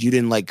because you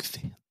didn't like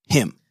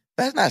him.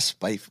 That's not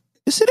spiteful.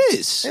 Yes, it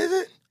is. Is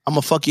it? I'm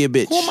gonna fuck you a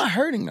bitch. Who am I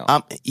hurting though?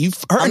 I'm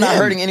not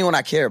hurting anyone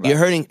I care about. You're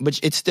hurting, but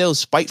it's still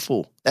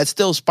spiteful. That's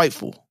still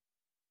spiteful.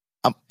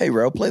 Hey,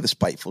 Ro, play the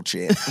spiteful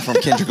chant from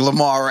Kendrick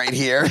Lamar right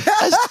here.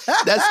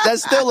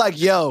 That's still like,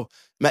 yo,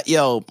 my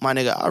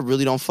nigga, I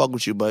really don't fuck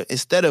with you, but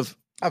instead of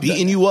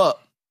beating you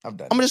up, I'm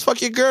gonna just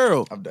fuck your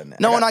girl. I've done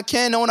that. Knowing I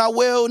can, knowing I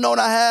will, knowing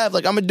I have.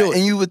 Like, I'm gonna do it.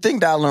 And you would think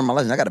that I learned my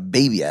lesson. I got a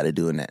baby out of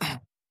doing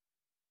that.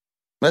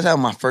 That's how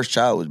my first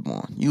child was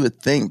born. You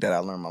would think that I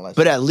learned my lesson.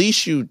 But at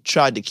least you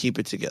tried to keep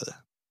it together.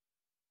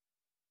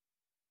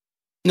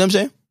 You know what I'm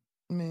saying?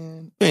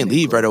 Man. You ain't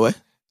leave right away.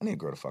 I need to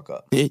grow the fuck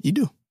up. Yeah, you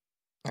do.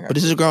 But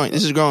this is a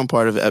growing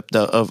part of this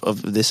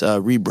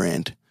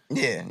rebrand.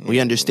 Yeah. We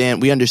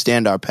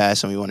understand our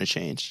past and we want to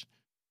change.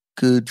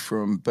 Good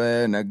from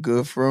bad, not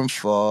good from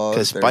far.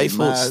 Because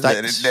spiteful,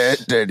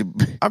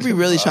 I be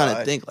really trying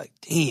to think like,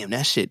 damn,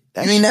 that shit.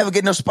 You ain't never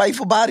get no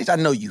spiteful bodies? I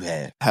know you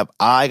have. Have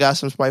I got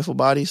some spiteful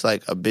bodies?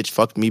 Like a bitch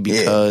fucked me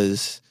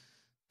because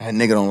that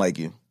nigga don't like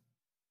you.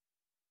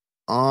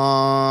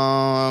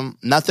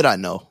 Not that I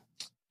know.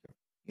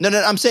 No,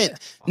 I'm saying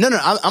no.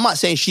 I'm not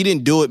saying she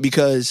didn't do it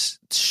because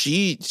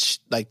she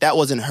like that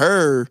wasn't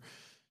her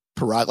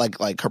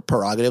like her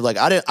prerogative. Like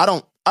I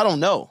don't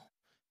know.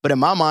 But in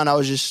my mind, I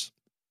was just.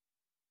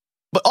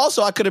 But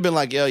also, I could have been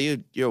like, yo,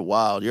 you're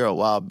wild. You're a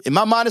wild. In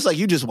my mind, it's like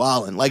you just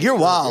wilding. Like you're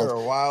wild. You're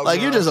a wild. Like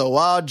girl. You're just a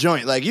wild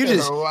joint. Like you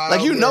just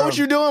like you know what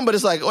you're doing, but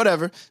it's like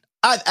whatever.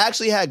 I've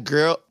actually had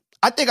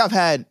I think I've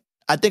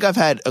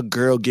had a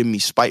girl give me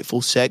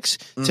spiteful sex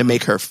to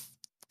make her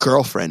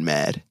girlfriend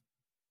mad.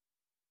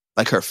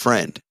 Like her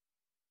friend.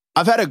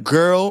 I've had a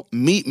girl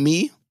meet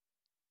me.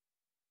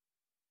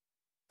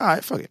 All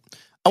right, fuck it.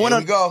 I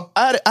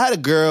had a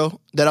girl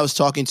that I was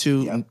talking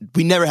to. Yeah.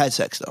 We never had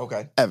sex though.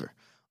 Okay. Ever.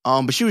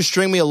 But she would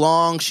string me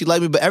along. She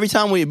liked me, but every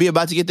time we'd be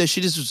about to get there,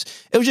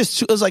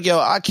 it was like, yo,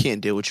 I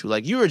can't deal with you.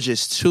 Like you are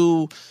just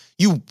too.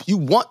 You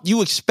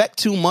expect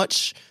too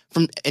much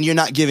and you're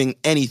not giving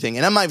anything.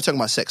 And I'm not even talking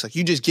about sex. Like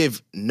you just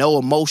give no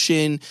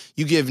emotion.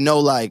 You give no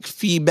like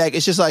feedback.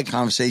 It's just like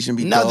conversation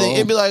be nothing. dull.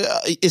 It'd be like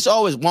it's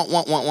always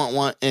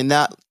want, and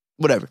not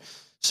whatever.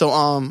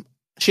 So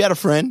she had a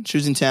friend. She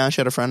was in town.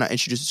 She had a friend. I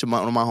introduced her to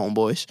one of my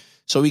homeboys.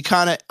 So we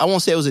I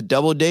won't say it was a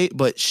double date,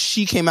 but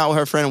she came out with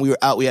her friend and we were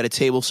out. We had a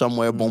table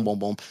somewhere. Boom, boom,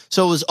 boom.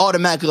 So it was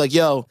automatically like,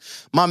 yo,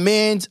 my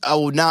mans, I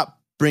will not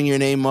bring your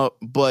name up,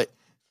 but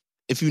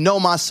if you know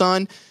my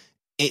son,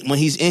 when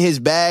he's in his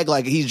bag,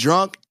 like he's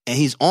drunk and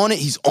he's on it,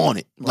 he's on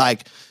it.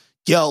 Like,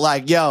 yo,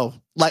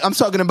 I'm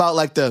talking about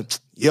like you know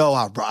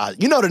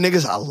the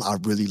niggas I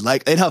really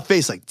like. In her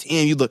face, like,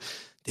 damn, you look,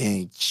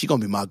 dang, she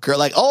gonna be my girl.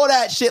 Like, all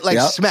that shit, like,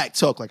 smack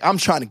talk. Like, I'm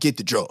trying to get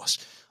the draws.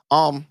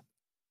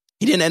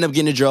 He didn't end up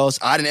getting the draws.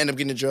 I didn't end up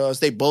getting the draws.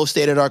 They both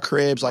stayed at our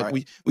cribs. Like,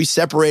 we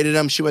separated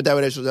them. She went that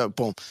way, this was that,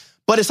 boom.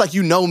 But it's like,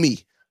 you know me.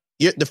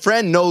 The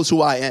friend knows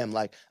who I am.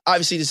 Like,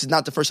 obviously, this is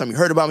not the first time you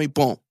heard about me.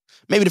 Boom.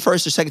 Maybe the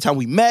first or second time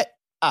we met.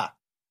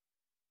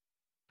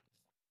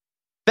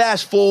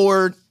 Fast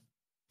forward,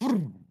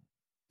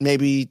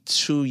 maybe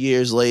 2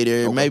 years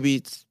later,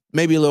 maybe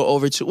a little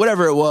over 2,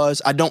 whatever it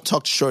was, I don't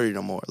talk to Shorty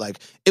no more. Like,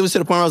 it was to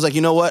the point where I was like,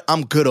 you know what?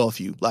 I'm good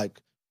off you. Like,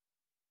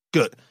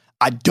 good.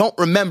 I don't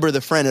remember the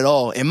friend at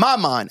all. In my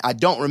mind, I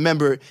don't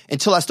remember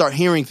until I start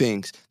hearing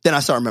things. Then I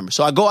start remembering.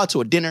 So I go out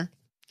to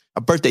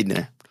a birthday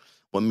dinner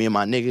with me and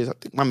my niggas. I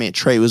think my man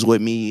Trey was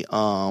with me. Who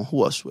else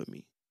was with me?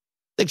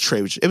 I think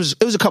Trey was. It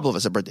was a couple of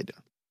us at birthday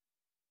dinner.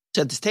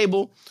 At this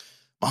table,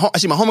 I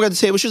see my homie at the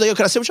table. She was like, yo,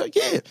 can I sit with you?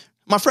 Yeah.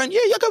 My friend, yeah,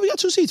 we got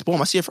 2 seats.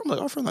 Boom, I see her friend. I'm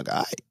like, our friend, like, all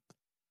right.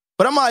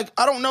 But I'm like,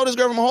 I don't know this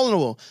girl from a hole in the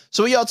wall.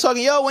 So we y'all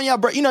talking, yo, when y'all,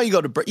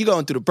 you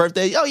going through the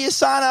birthday, yo, you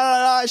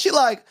sign, she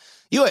like,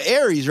 you an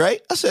Aries,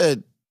 right? I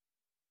said,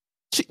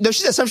 she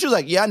said something. She was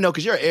like, yeah, I know,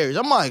 because you're an Aries.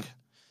 I'm like,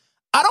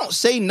 I don't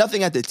say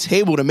nothing at the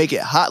table to make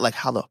it hot. Like,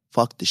 how the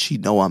fuck does she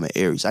know I'm an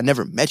Aries? I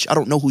never met you. I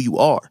don't know who you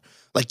are.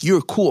 Like,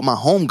 you're cool with my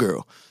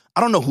homegirl.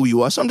 I don't know who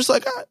you are. So I'm just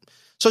like, all right.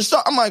 So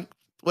I'm like,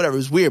 whatever, it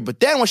was weird. But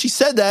then when she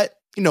said that,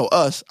 you know,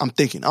 I'm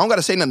thinking, I don't got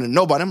to say nothing to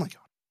nobody. I'm like,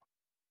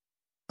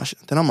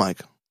 then I'm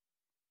like,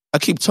 I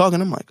keep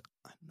talking. I'm like,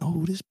 I know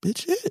who this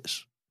bitch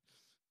is.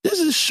 This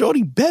is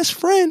Shorty best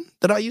friend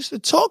that I used to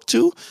talk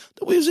to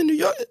that we was in New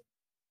York.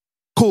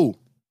 Cool.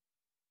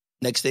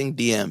 Next thing,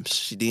 DMs.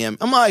 She DM'd.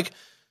 I'm like,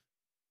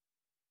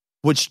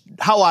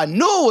 how I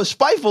knew it was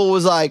spiteful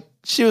was like,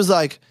 she was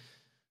like,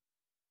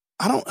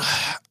 how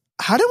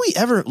did we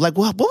ever, like,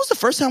 what was the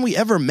first time we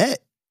ever met?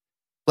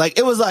 Like,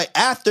 it was like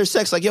after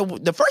sex. Like, yo,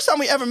 the first time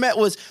we ever met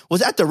was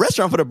at the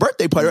restaurant for the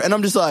birthday party. And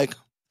I'm just like,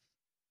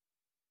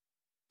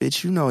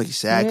 bitch, you know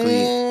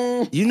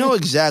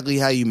exactly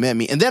how you met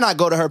me. And then I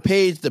go to her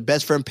page, the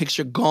best friend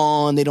picture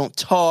gone. They don't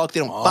talk. They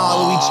don't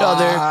follow each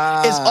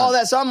other. It's all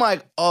that. So I'm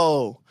like,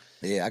 oh.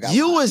 Yeah, I got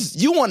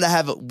you want to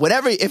have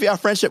whatever, if your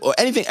friendship or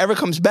anything ever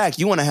comes back,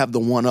 you want to have the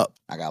one up.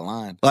 I got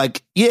line.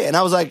 Like, yeah. And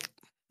I was like,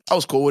 I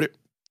was cool with it.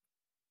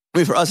 I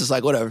mean, for us, it's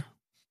like, whatever.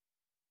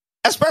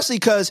 Especially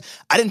because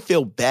I didn't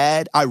feel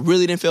bad. I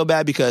really didn't feel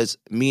bad because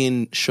me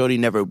and Shorty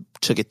never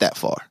took it that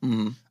far.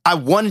 Mm-hmm. I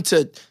wanted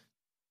to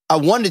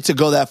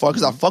go that far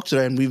because I fucked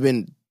with her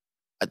and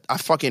I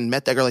fucking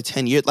met that girl like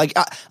 10 years. Like,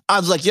 I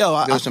was like, yo,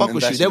 I fuck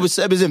with you. There was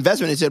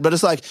investment in it, but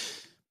it's like,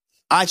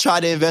 I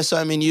tried to invest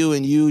something in you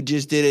and you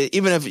just did it.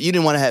 Even if you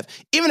didn't want to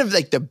even if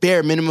like the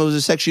bare minimum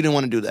was sex, you didn't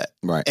want to do that.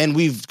 Right. And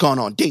we've gone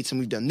on dates and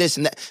we've done this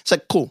and that. It's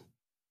like, cool.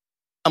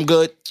 I'm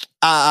good.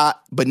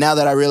 But now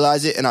that I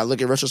realize it and I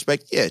look at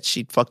retrospect, yeah,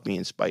 she fucked me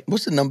in spite.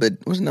 What's the number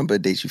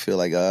of dates you feel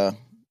like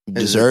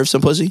deserve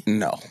some pussy?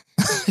 No.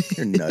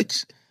 You're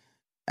nuts.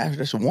 After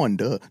that's one,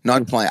 duh. No,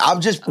 I'm playing.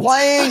 I'm just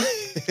playing.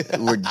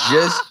 We're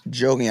just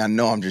joking. I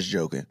know I'm just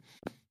joking.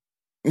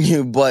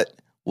 But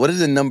what is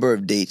the number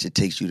of dates it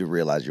takes you to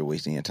realize you're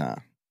wasting your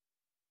time?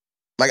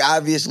 Like,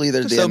 obviously,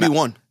 there's still be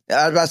one.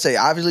 I was about to say,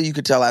 obviously, you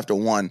could tell after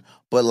one,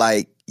 but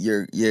like,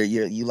 you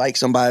like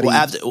somebody.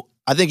 Well,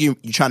 I think you're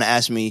trying to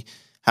ask me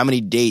how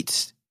many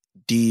dates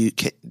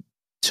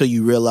till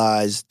you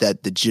realize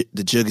that the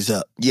jug is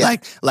up. Yeah,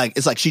 like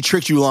it's like she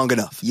tricked you long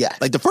enough. Yeah,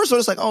 like the first one,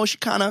 it's like, oh, she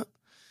kind of.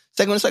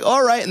 Second one, it's like,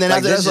 all right, and then like,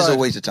 after this that's is like, a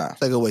waste of time.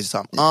 It's like a waste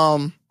of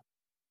time.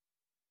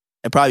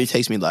 It probably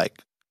takes me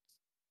like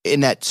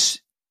in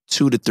that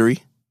 2 to 3.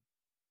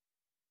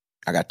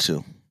 I got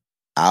 2.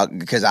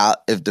 Because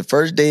if the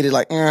first date is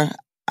like,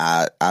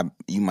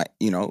 you might,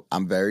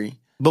 I'm very.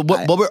 But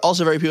we're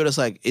also very people that's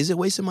like, is it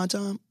wasting my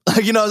time?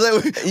 Like, you know what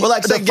I'm saying? We're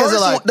like, the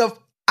first one,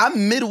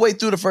 I'm midway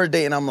through the first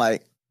date and I'm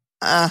like,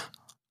 But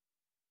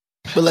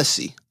let's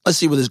see. Let's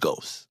see where this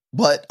goes.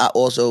 But I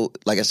also,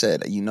 like I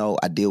said,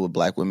 I deal with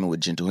black women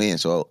with gentle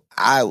hands. So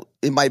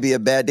it might be a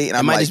bad date and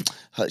I'm like,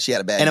 she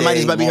had a bad day. And it might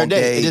just be her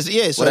day.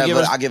 So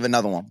whatever, I'll give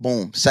another one.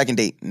 Boom. Second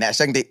date.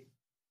 Second date.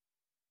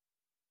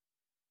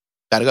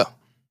 Gotta go.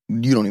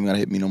 You don't even gotta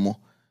hit me no more.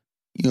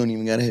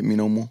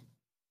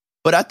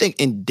 But I think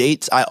in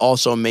dates, I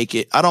also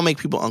I don't make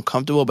people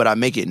uncomfortable, but I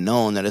make it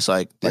known that it's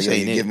like, this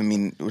ain't it. Giving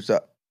me, what's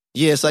up?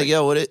 Yeah, it's like,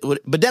 yo, what?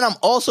 But then I'm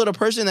also the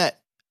person that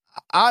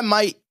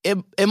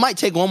it might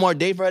take one more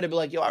day for her to be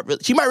like, yo,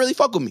 she might really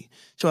fuck with me.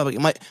 She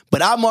might,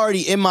 but I'm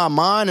already in my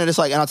mind, and it's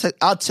like,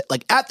 and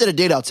like after the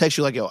date, I'll text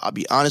you like, yo, I'll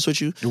be honest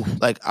with you,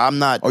 like I'm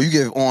not. Oh, you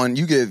give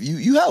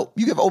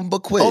open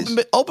book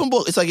quiz, open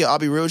book. It's like, yo, I'll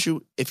be real with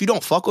you. If you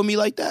don't fuck with me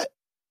like that,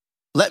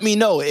 let me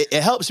know. It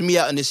helps me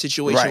out in this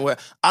situation where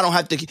I don't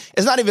have to.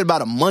 It's not even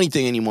about a money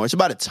thing anymore. It's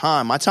about a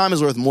time. My time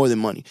is worth more than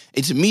money.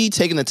 It's me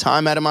taking the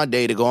time out of my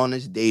day to go on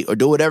this date or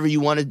do whatever you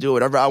want to do,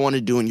 whatever I want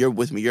to do, and you're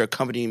with me. You're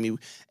accompanying me,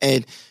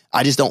 and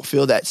I just don't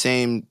feel that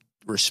same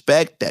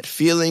respect, that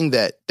feeling,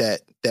 that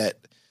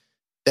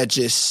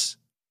just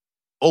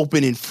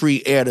open and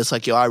free air that's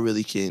like, yo,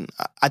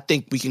 I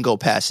think we can go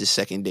past this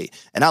second date.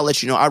 And I'll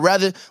let you know. I'd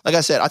rather, like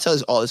I said, I tell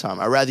this all the time,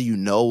 I'd rather you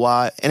know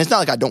why. And it's not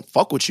like I don't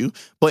fuck with you,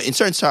 but in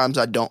certain times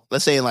I don't.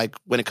 Let's say like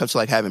when it comes to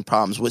like having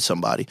problems with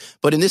somebody.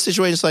 But in this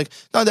situation, it's like,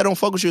 no, that I don't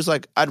fuck with you. It's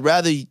like, I'd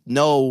rather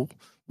know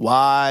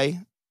why.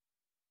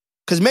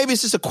 Because maybe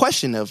it's just a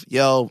question of,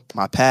 yo,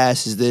 my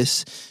past is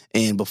this.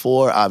 And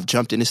before I've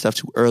jumped into stuff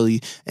too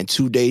early and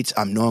 2 dates,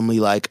 I'm normally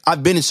like,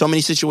 I've been in so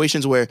many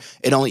situations where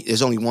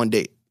there's only one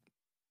date.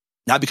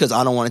 Not because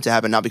I don't want it to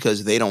happen, not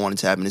because they don't want it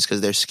to happen. It's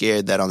because they're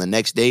scared that on the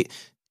next date,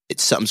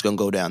 something's going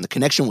to go down. The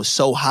connection was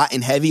so hot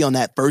and heavy on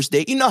that first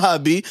date. You know how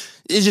it be.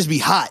 It just be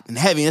hot and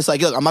heavy. And it's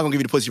like, look, I'm not going to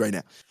give you the pussy right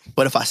now.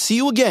 But if I see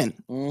you again,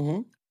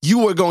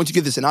 you are going to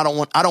get this. And I don't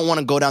want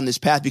to go down this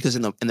path because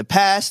in the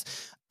past,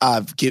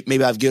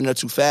 maybe I've given up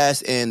too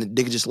fast and the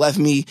nigga just left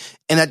me.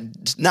 And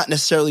that's not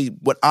necessarily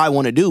what I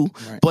want to do.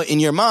 Right. But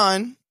in your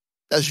mind,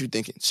 that's what you're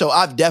thinking. So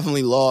I've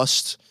definitely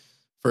lost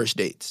first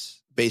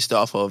dates based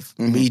off of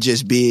me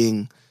just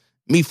being,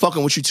 me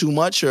fucking with you too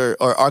much or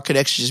our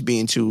connection just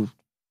being too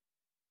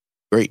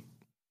great.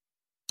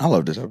 I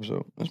love this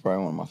episode. It's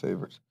probably one of my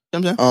favorites.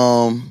 You know what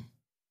I'm saying?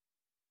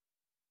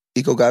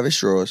 Eco Garbage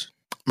Straws.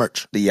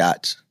 Merch. The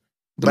yachts.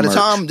 By the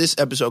time this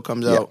episode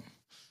comes out,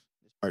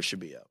 merch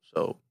should be out.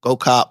 So go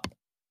cop.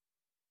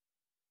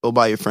 Go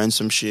buy your friends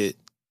some shit.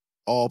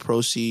 All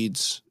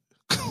proceeds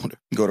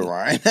go to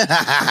Ryan.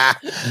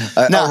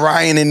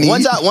 Ryan and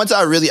once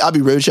I really, I'll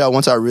be real with y'all.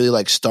 Once I really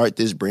like start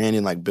this brand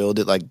and like build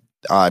it, like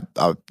I'll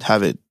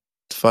have it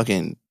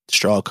fucking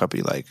straw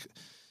company, like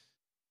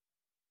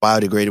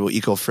biodegradable,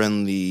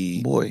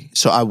 eco-friendly. Boy,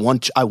 so I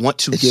want to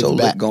it's give so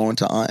back. Lit going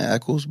to Aunt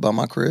Eccles by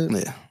my crib.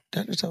 Yeah,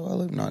 that's how I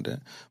live. Not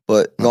that,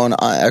 but going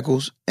to Aunt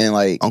Eccles and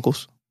like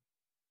uncles.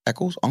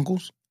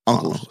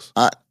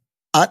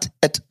 Aunt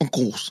et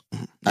uncles.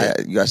 Yeah.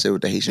 You gotta say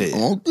with the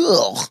Haitian.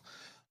 Yeah.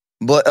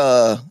 But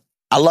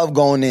I love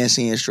going there and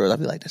seeing straws. I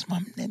be like, that's my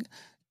nigga.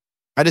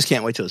 I just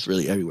can't wait till it's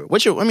really everywhere.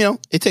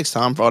 It takes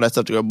time for all that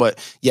stuff to go. But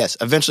yes,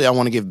 eventually I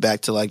want to give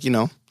back to like,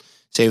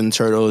 saving the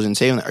turtles and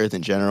saving the earth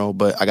in general.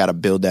 But I got to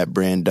build that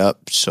brand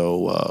up.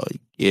 So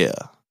yeah.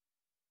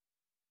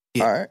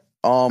 All right.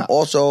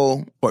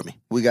 Also,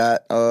 we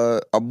got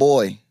our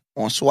boy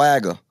on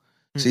Swagger,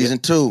 season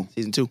 2.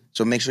 Season 2.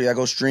 So make sure y'all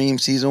go stream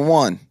season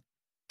 1.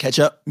 Catch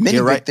up.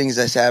 Many big things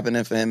that's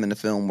happening for him in the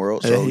film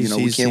world. So,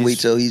 we can't wait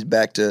till he's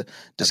back to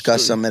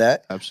discuss some of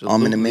that.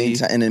 Absolutely. In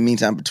the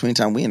meantime, between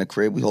time, we in the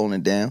crib, we holding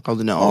it down.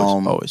 Holding it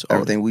down, always.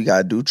 Everything we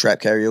gotta do. Trap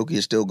karaoke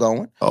is still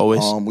going.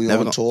 Always. We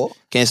never on tour.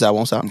 Can't stop,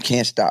 won't stop.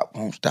 Can't stop,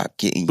 won't stop.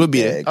 Get in we'll your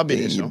be bag. There. I'll be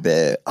Get there. In your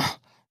bag.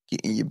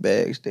 Get in your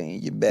bag. Stay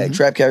in your bag.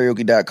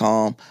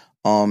 Trapkaraoke.com.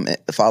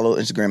 Follow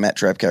Instagram at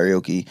Trap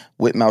Karaoke.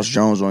 With Mouse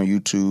Jones on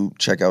YouTube.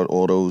 Check out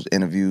all those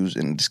interviews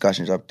and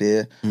discussions up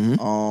there.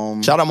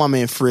 Shout out my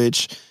man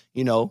Fridge.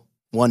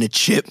 Won a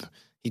chip.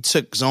 He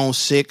took Zone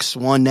 6,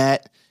 won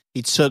that.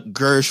 He took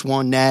Gersh,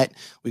 won that.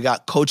 We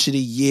got Coach of the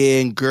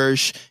Year in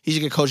Gersh. He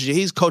should get Coach of the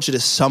Year. He's Coach of the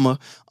Summer.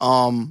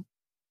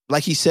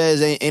 Like he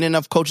says, ain't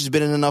enough coaches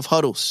been in enough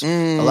huddles.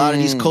 A lot of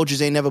these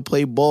coaches ain't never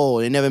played ball.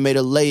 They never made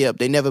a layup.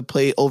 They never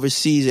played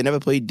overseas. They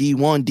never played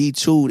D1,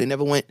 D2. They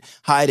never went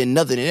higher than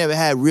nothing. They never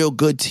had real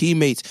good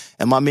teammates.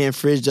 And my man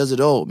Fridge does it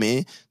all,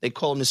 man. They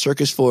call him the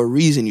circus for a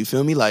reason, you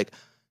feel me? Like,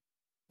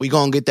 we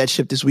gonna get that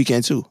chip this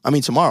weekend too. I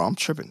mean tomorrow. I'm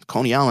tripping.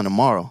 Coney Island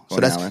tomorrow. So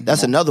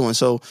that's another one.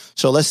 So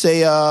let's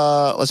say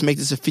let's make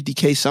this a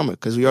 50K summer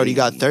because we already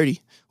got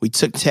 30. We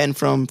took 10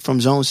 from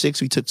Zone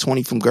 6. We took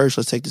 20 from Gersh.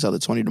 Let's take this other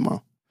 20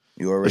 tomorrow.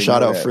 You already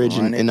shout out Fridge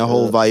and the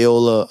whole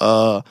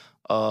Viola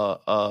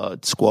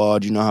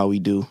squad. You know how we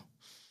do.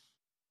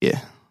 Yeah,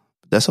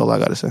 that's all I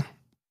gotta say.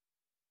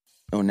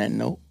 On that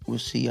note, we'll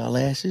see y'all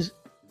asses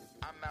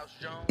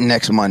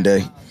next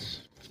Monday.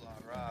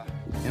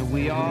 And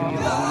we are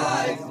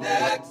Guys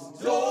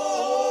Next Door.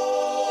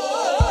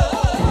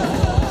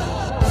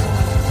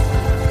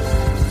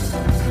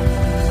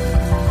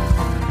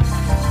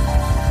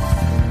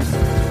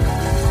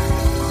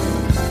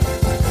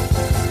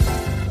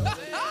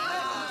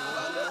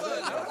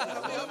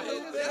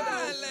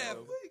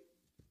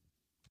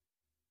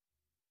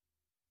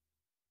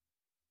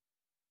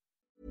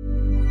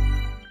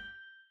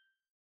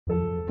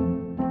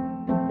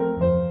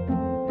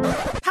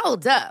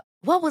 Hold up.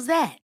 What was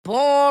that?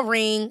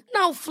 Boring.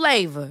 No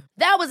flavor.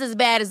 That was as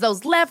bad as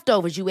those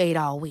leftovers you ate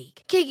all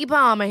week. Keke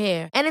Palmer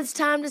here. And it's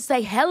time to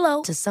say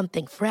hello to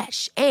something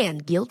fresh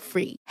and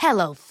guilt-free.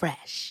 Hello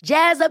Fresh.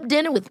 Jazz up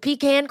dinner with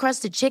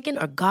pecan-crusted chicken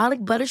or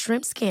garlic butter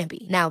shrimp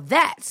scampi. Now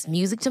that's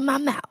music to my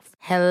mouth.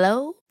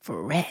 Hello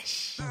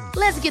Fresh.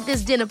 Let's get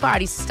this dinner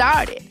party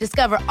started.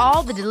 Discover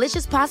all the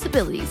delicious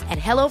possibilities at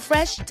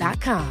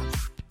HelloFresh.com.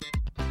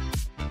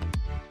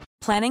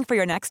 Planning for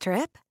your next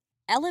trip?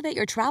 Elevate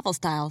your travel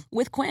style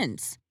with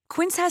Quince.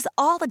 Quince has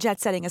all the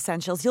jet-setting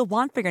essentials you'll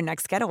want for your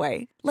next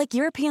getaway, like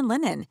European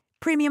linen,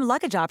 premium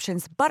luggage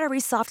options, buttery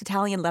soft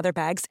Italian leather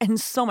bags,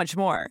 and so much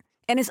more.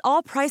 And is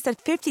all priced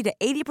at 50 to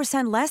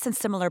 80% less than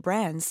similar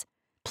brands.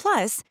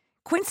 Plus,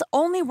 Quince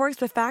only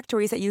works with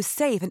factories that use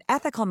safe and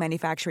ethical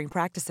manufacturing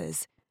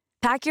practices.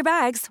 Pack your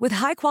bags with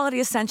high-quality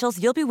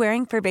essentials you'll be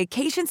wearing for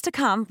vacations to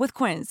come with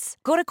Quince.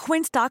 Go to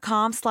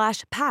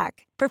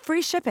quince.com/pack for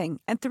free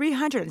shipping and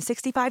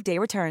 365-day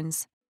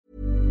returns.